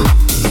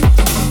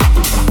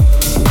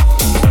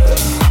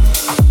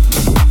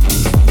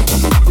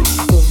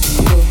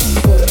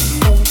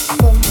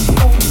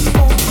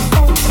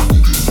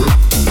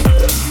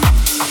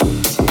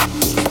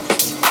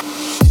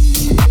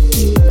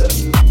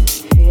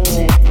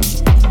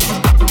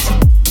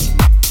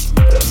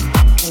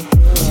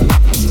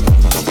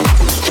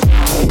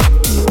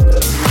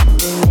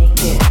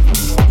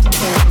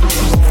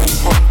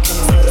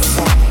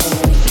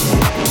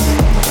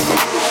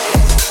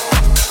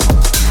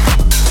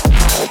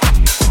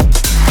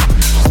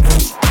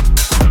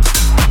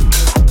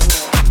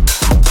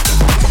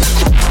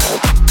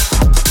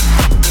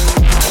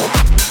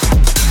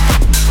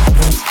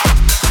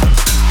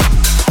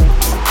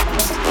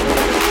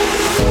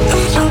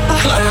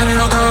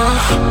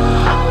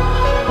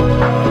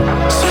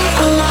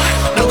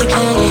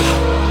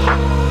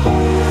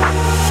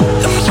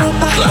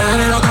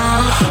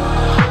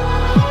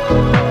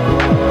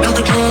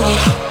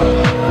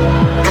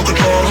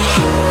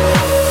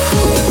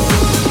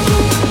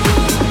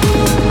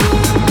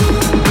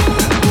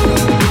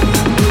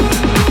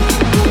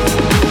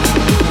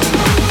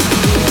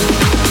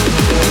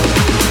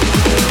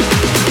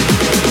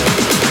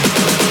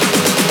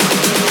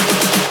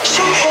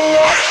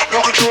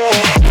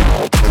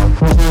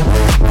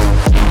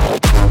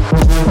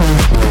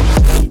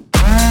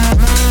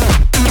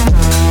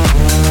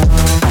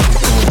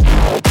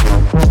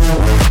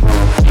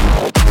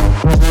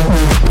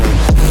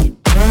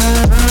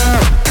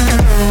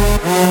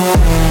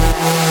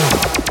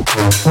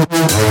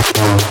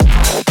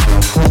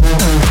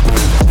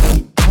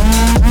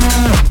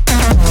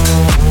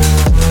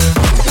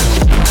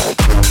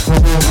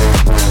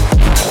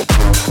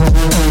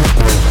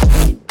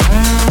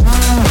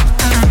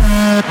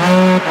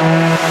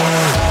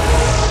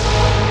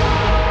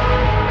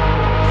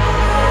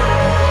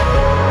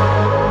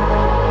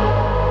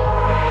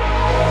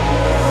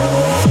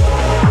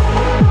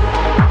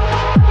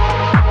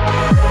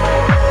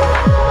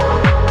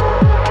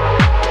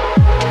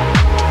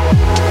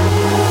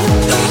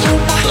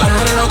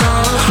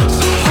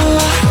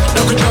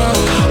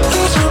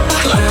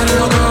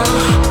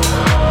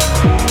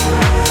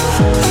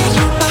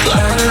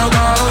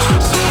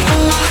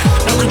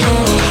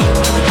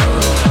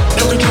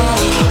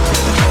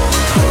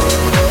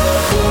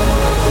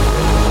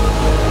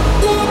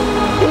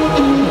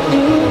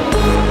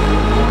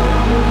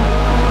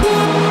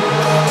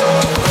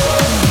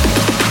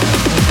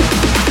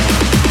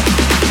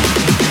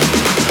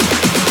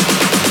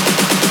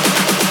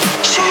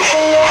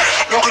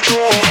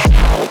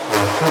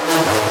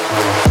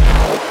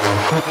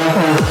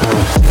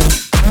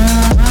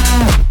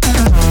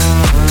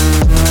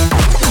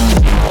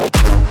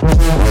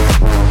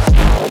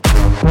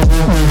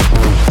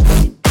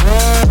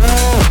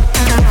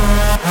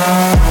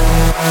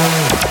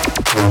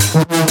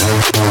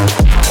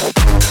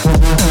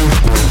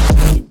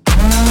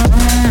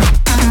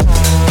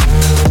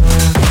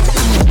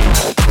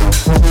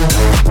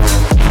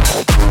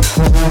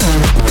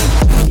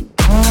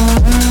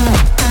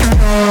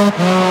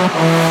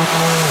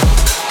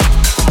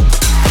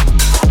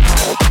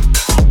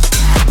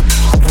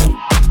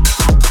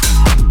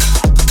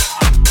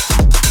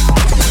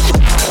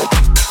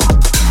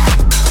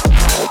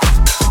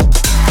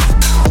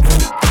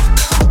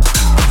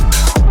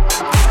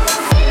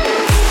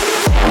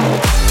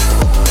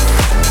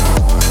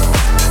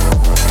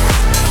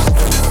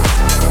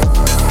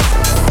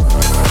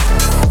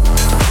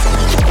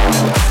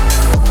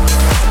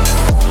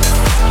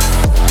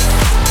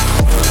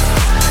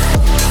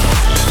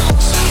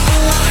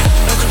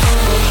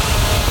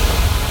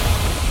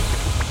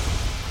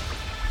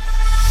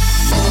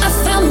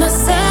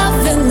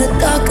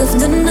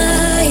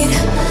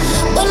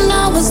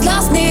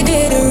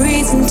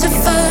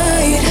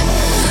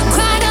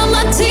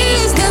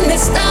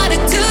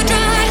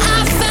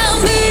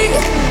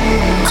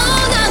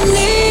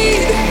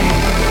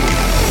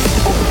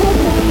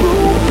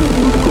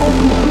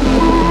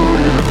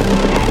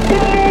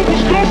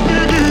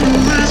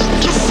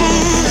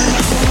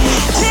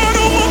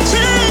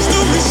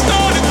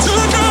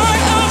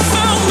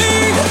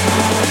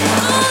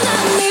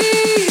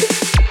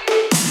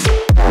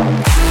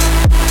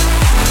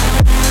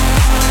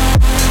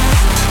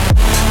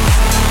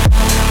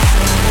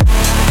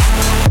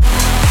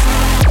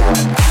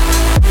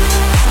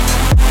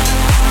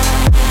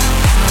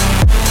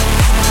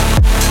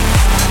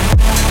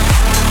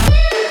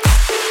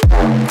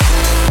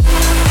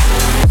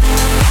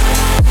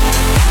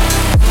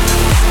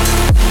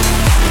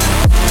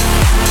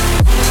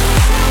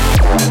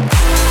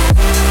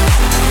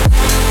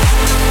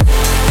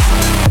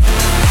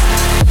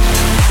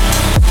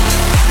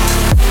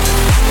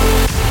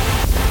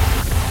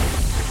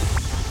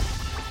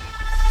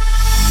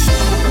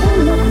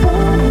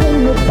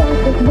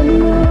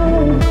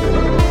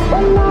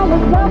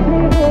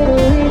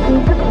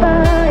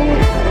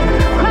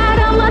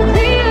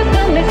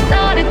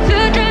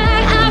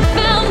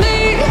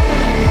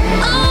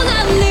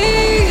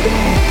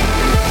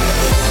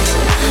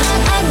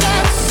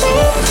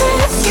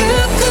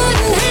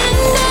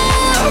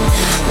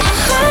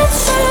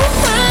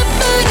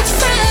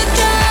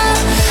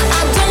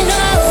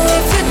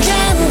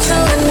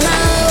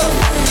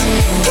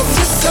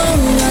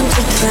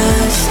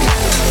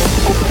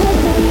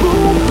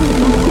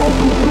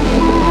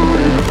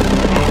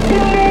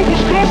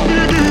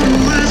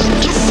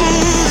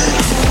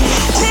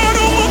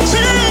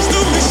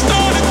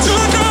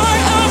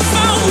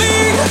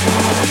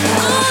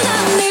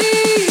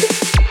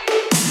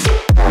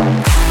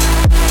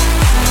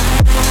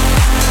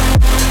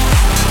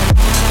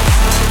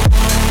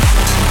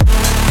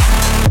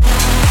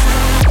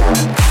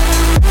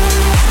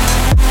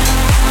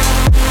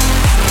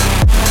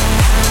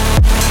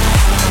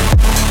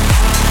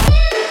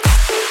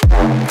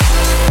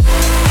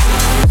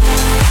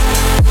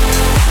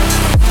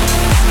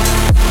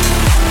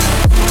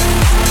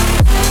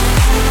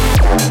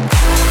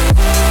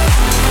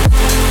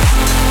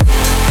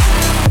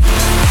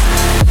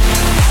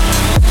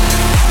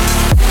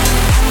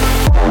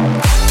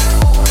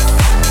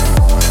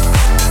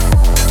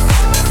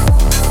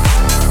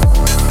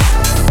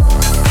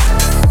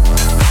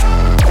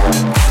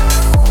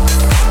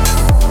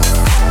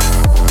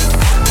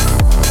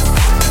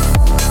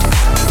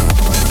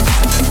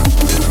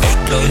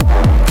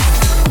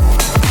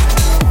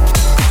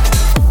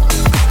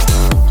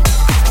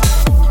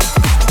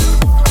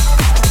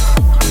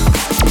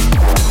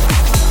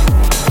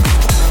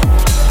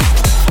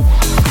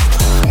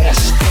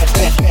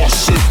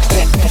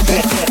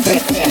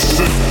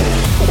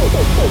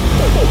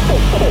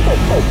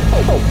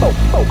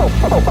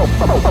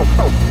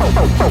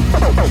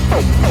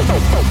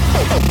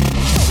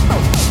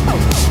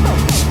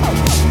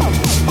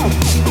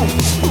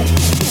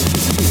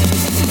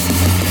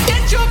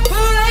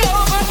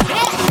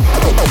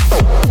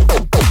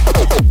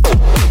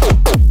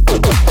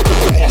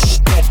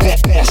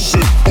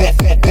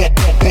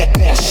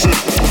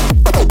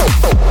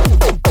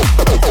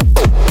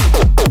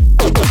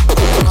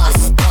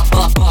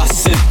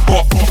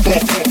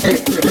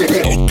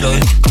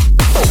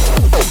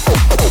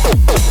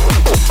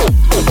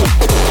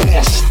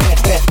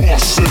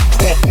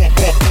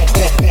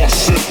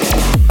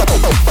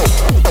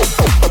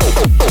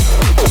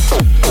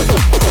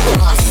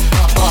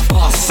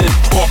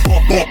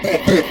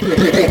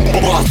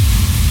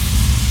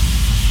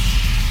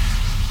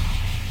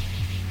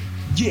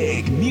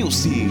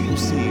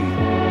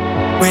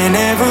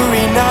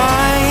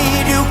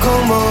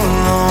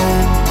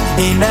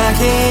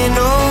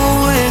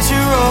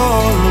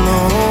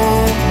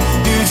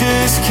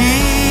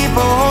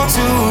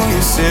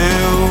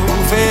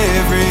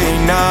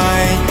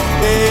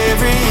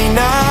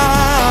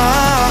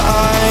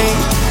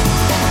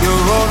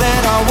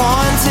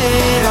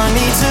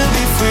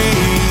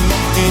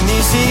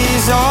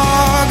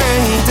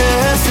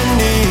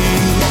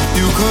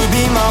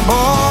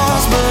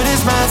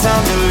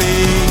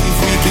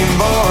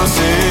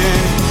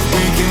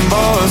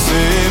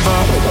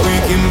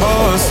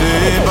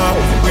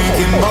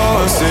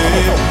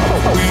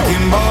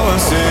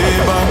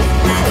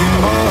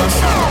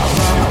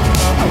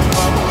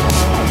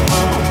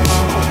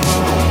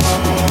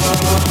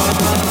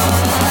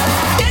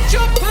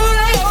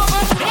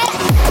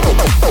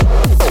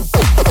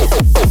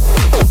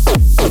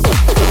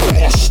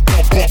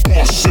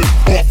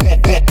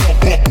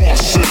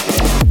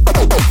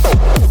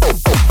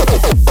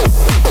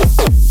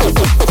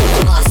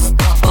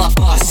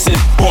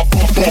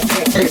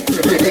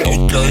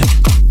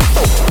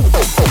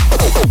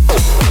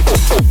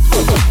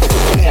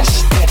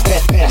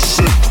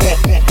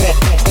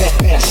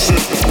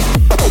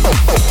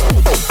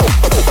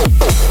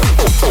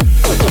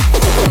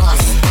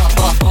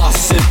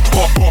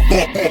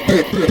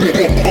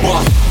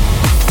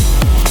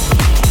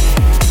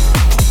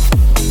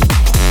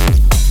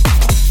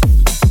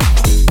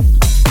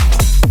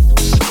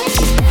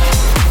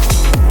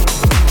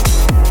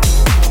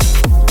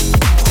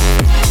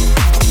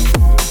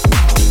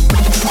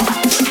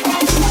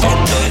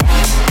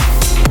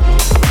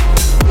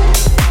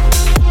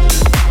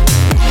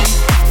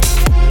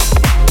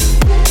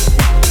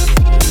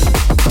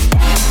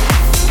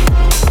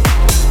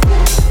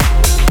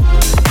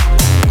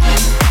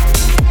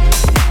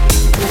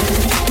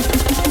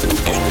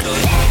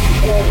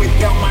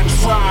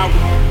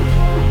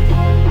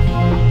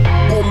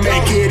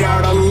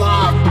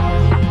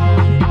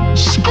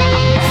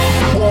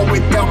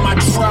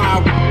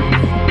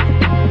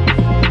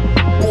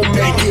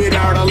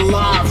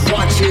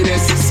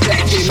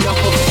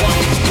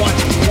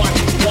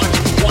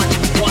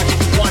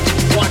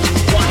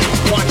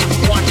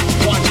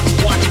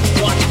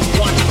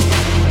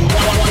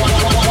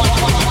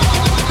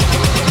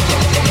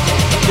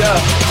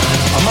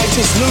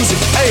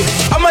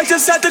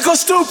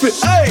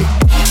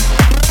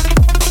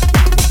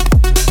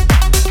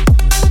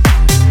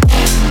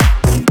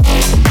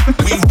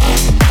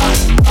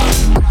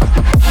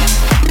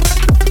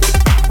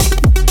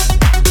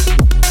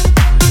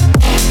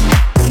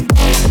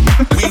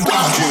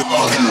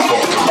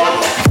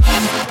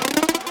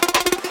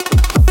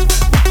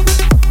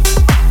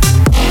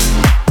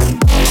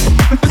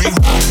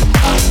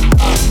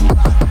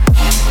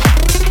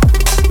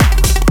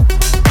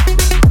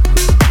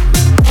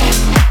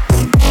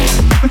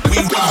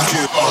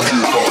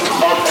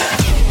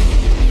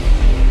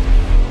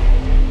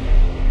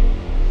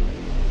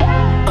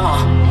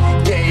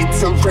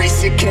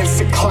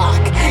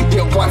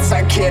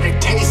 once I get a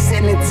taste,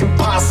 and it's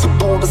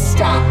impossible to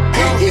stop.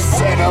 You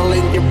settle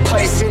in your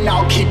place, and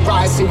I'll keep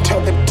rising to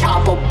the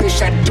top. Oh,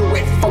 bitch, I do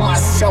it for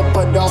myself,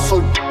 but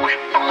also do it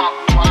for my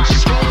pride.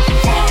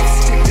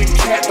 Stick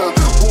together,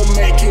 we'll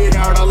make it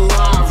out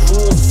alive.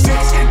 Rule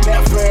 6,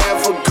 never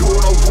ever go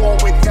to war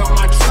without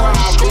my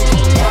tribe. We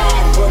gon'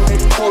 ride when they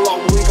pull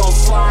up, we gon'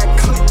 slide,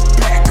 click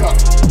back up.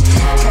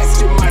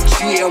 Testing my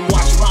G and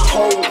watch my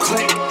whole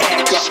click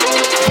act up.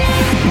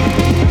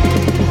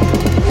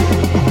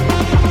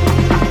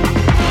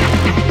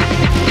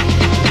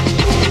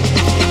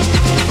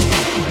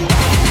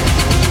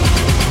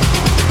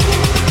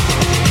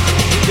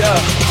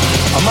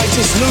 I might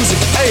just lose it,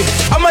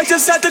 ayy. I might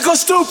just have to go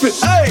stupid,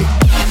 ayy.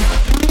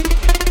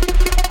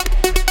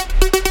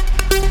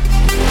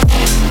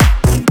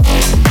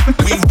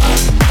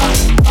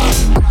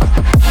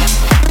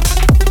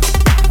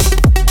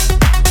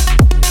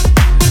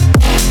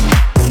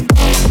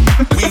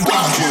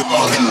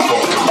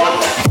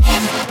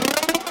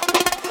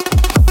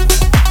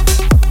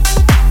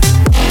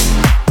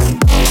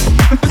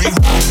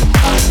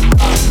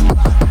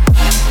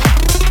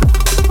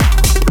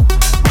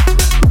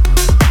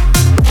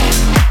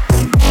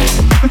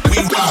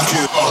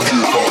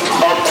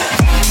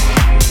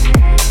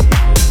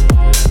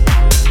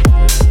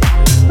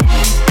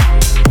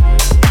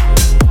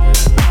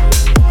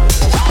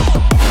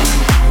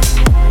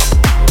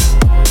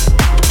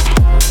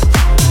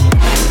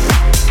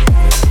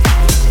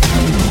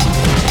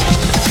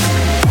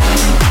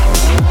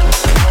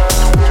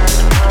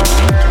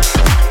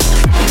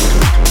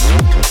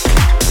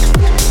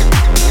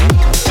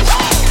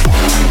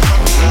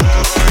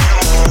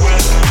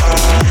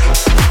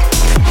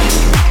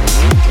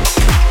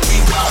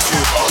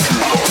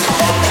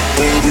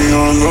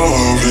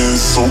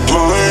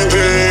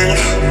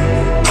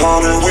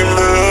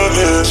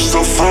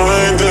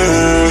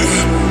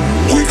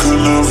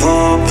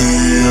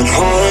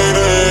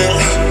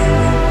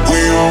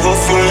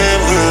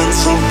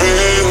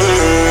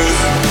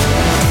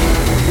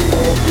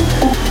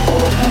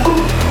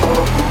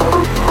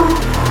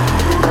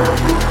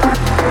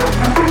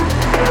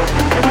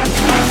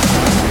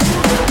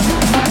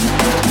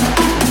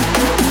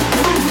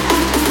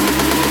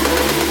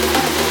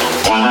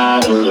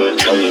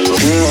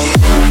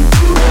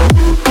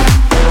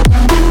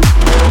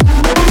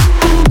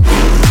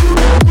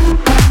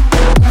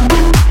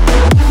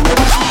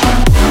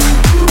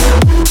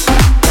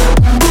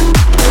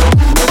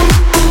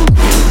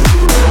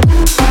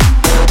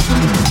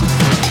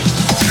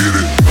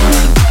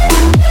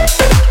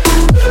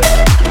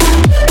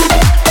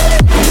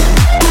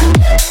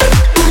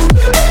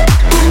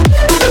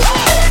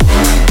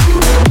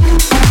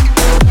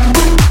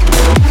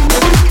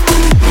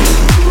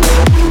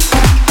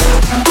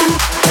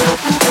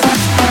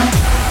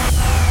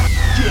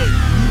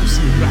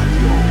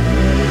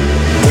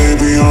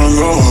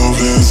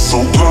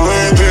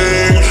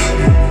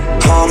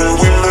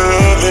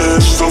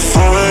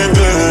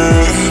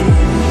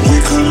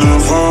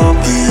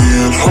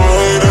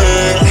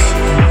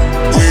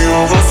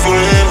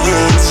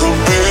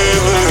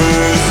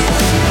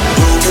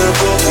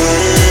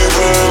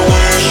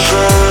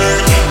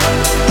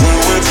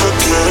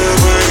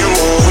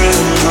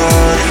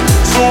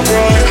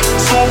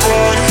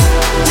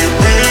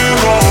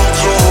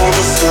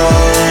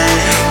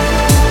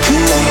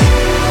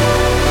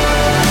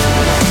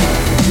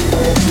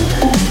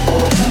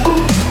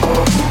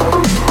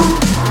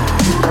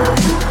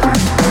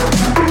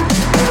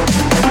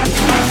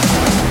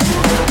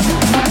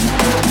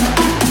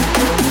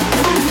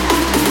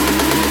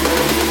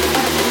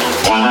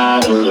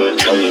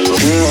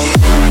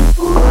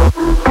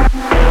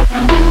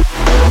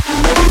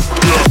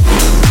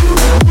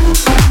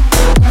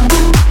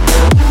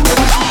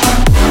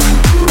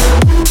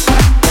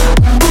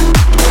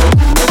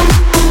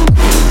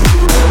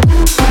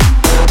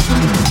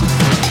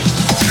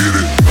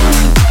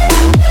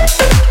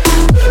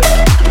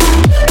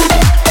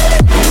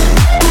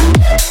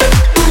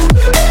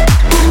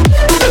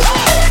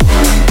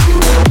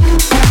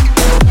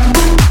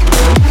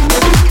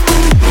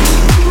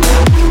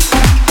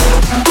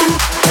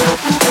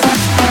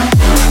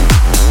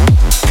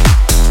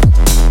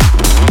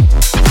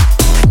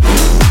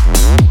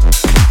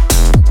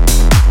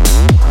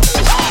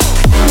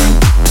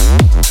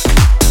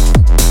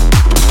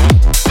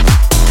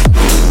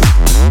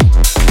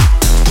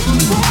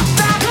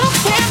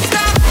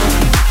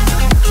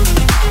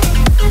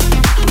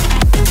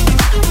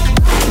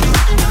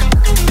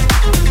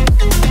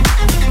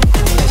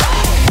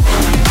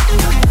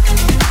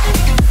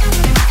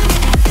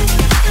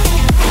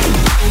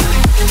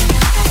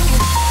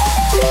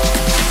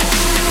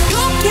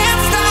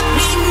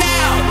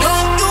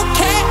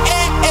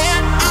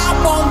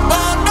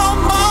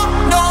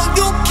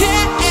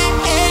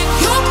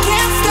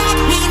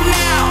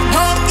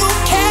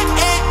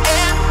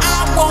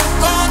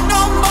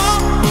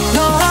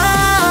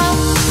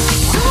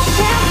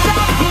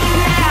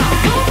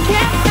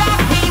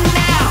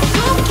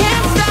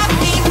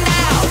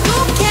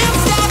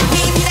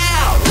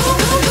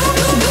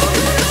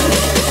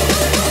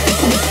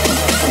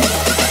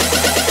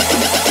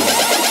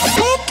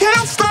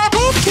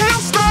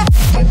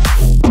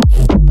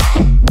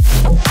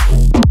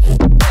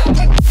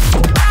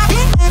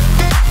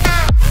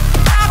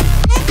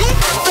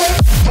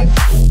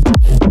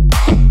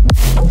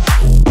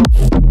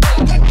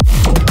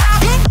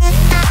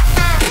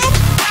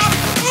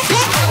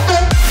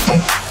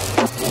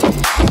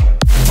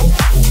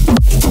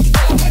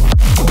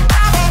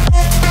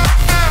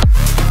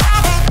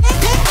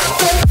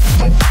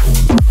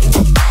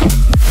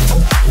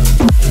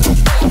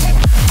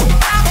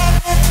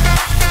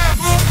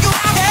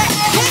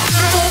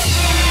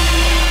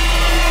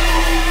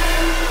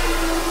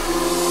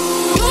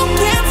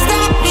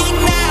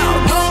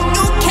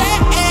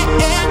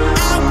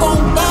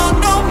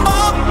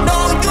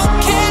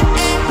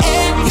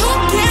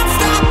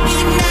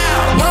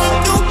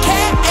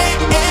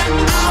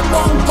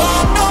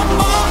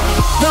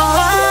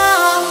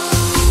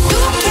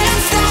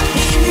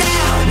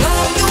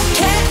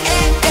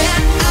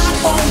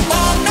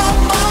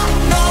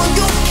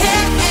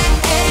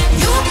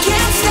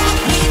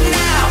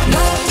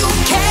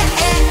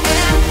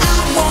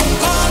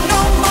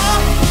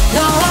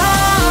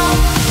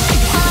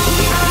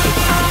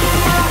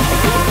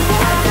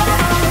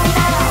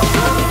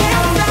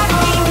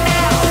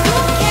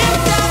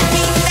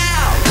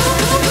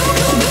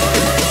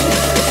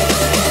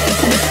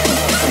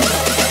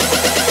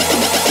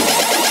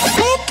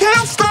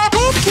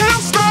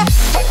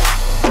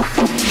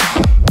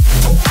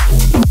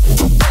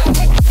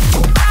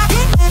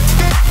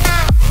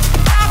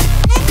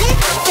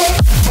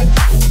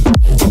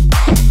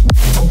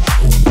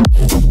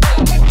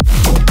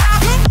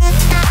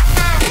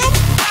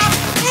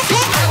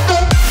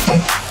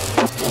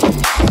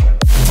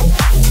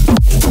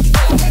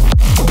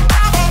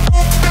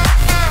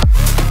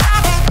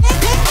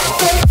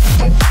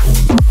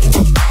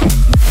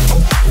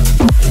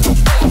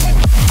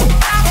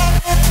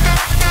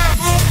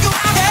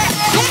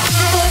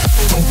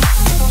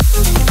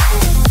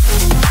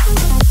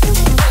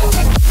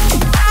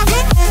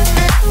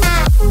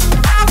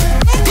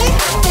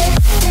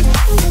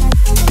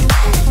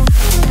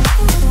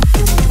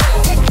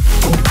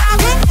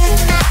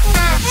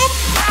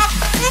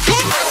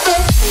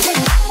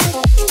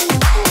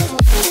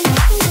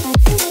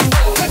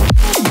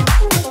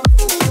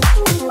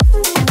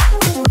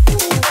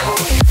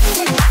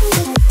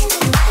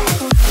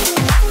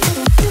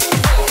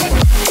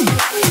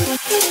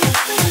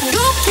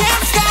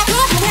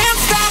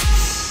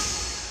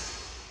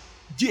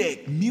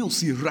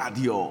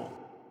 Radio.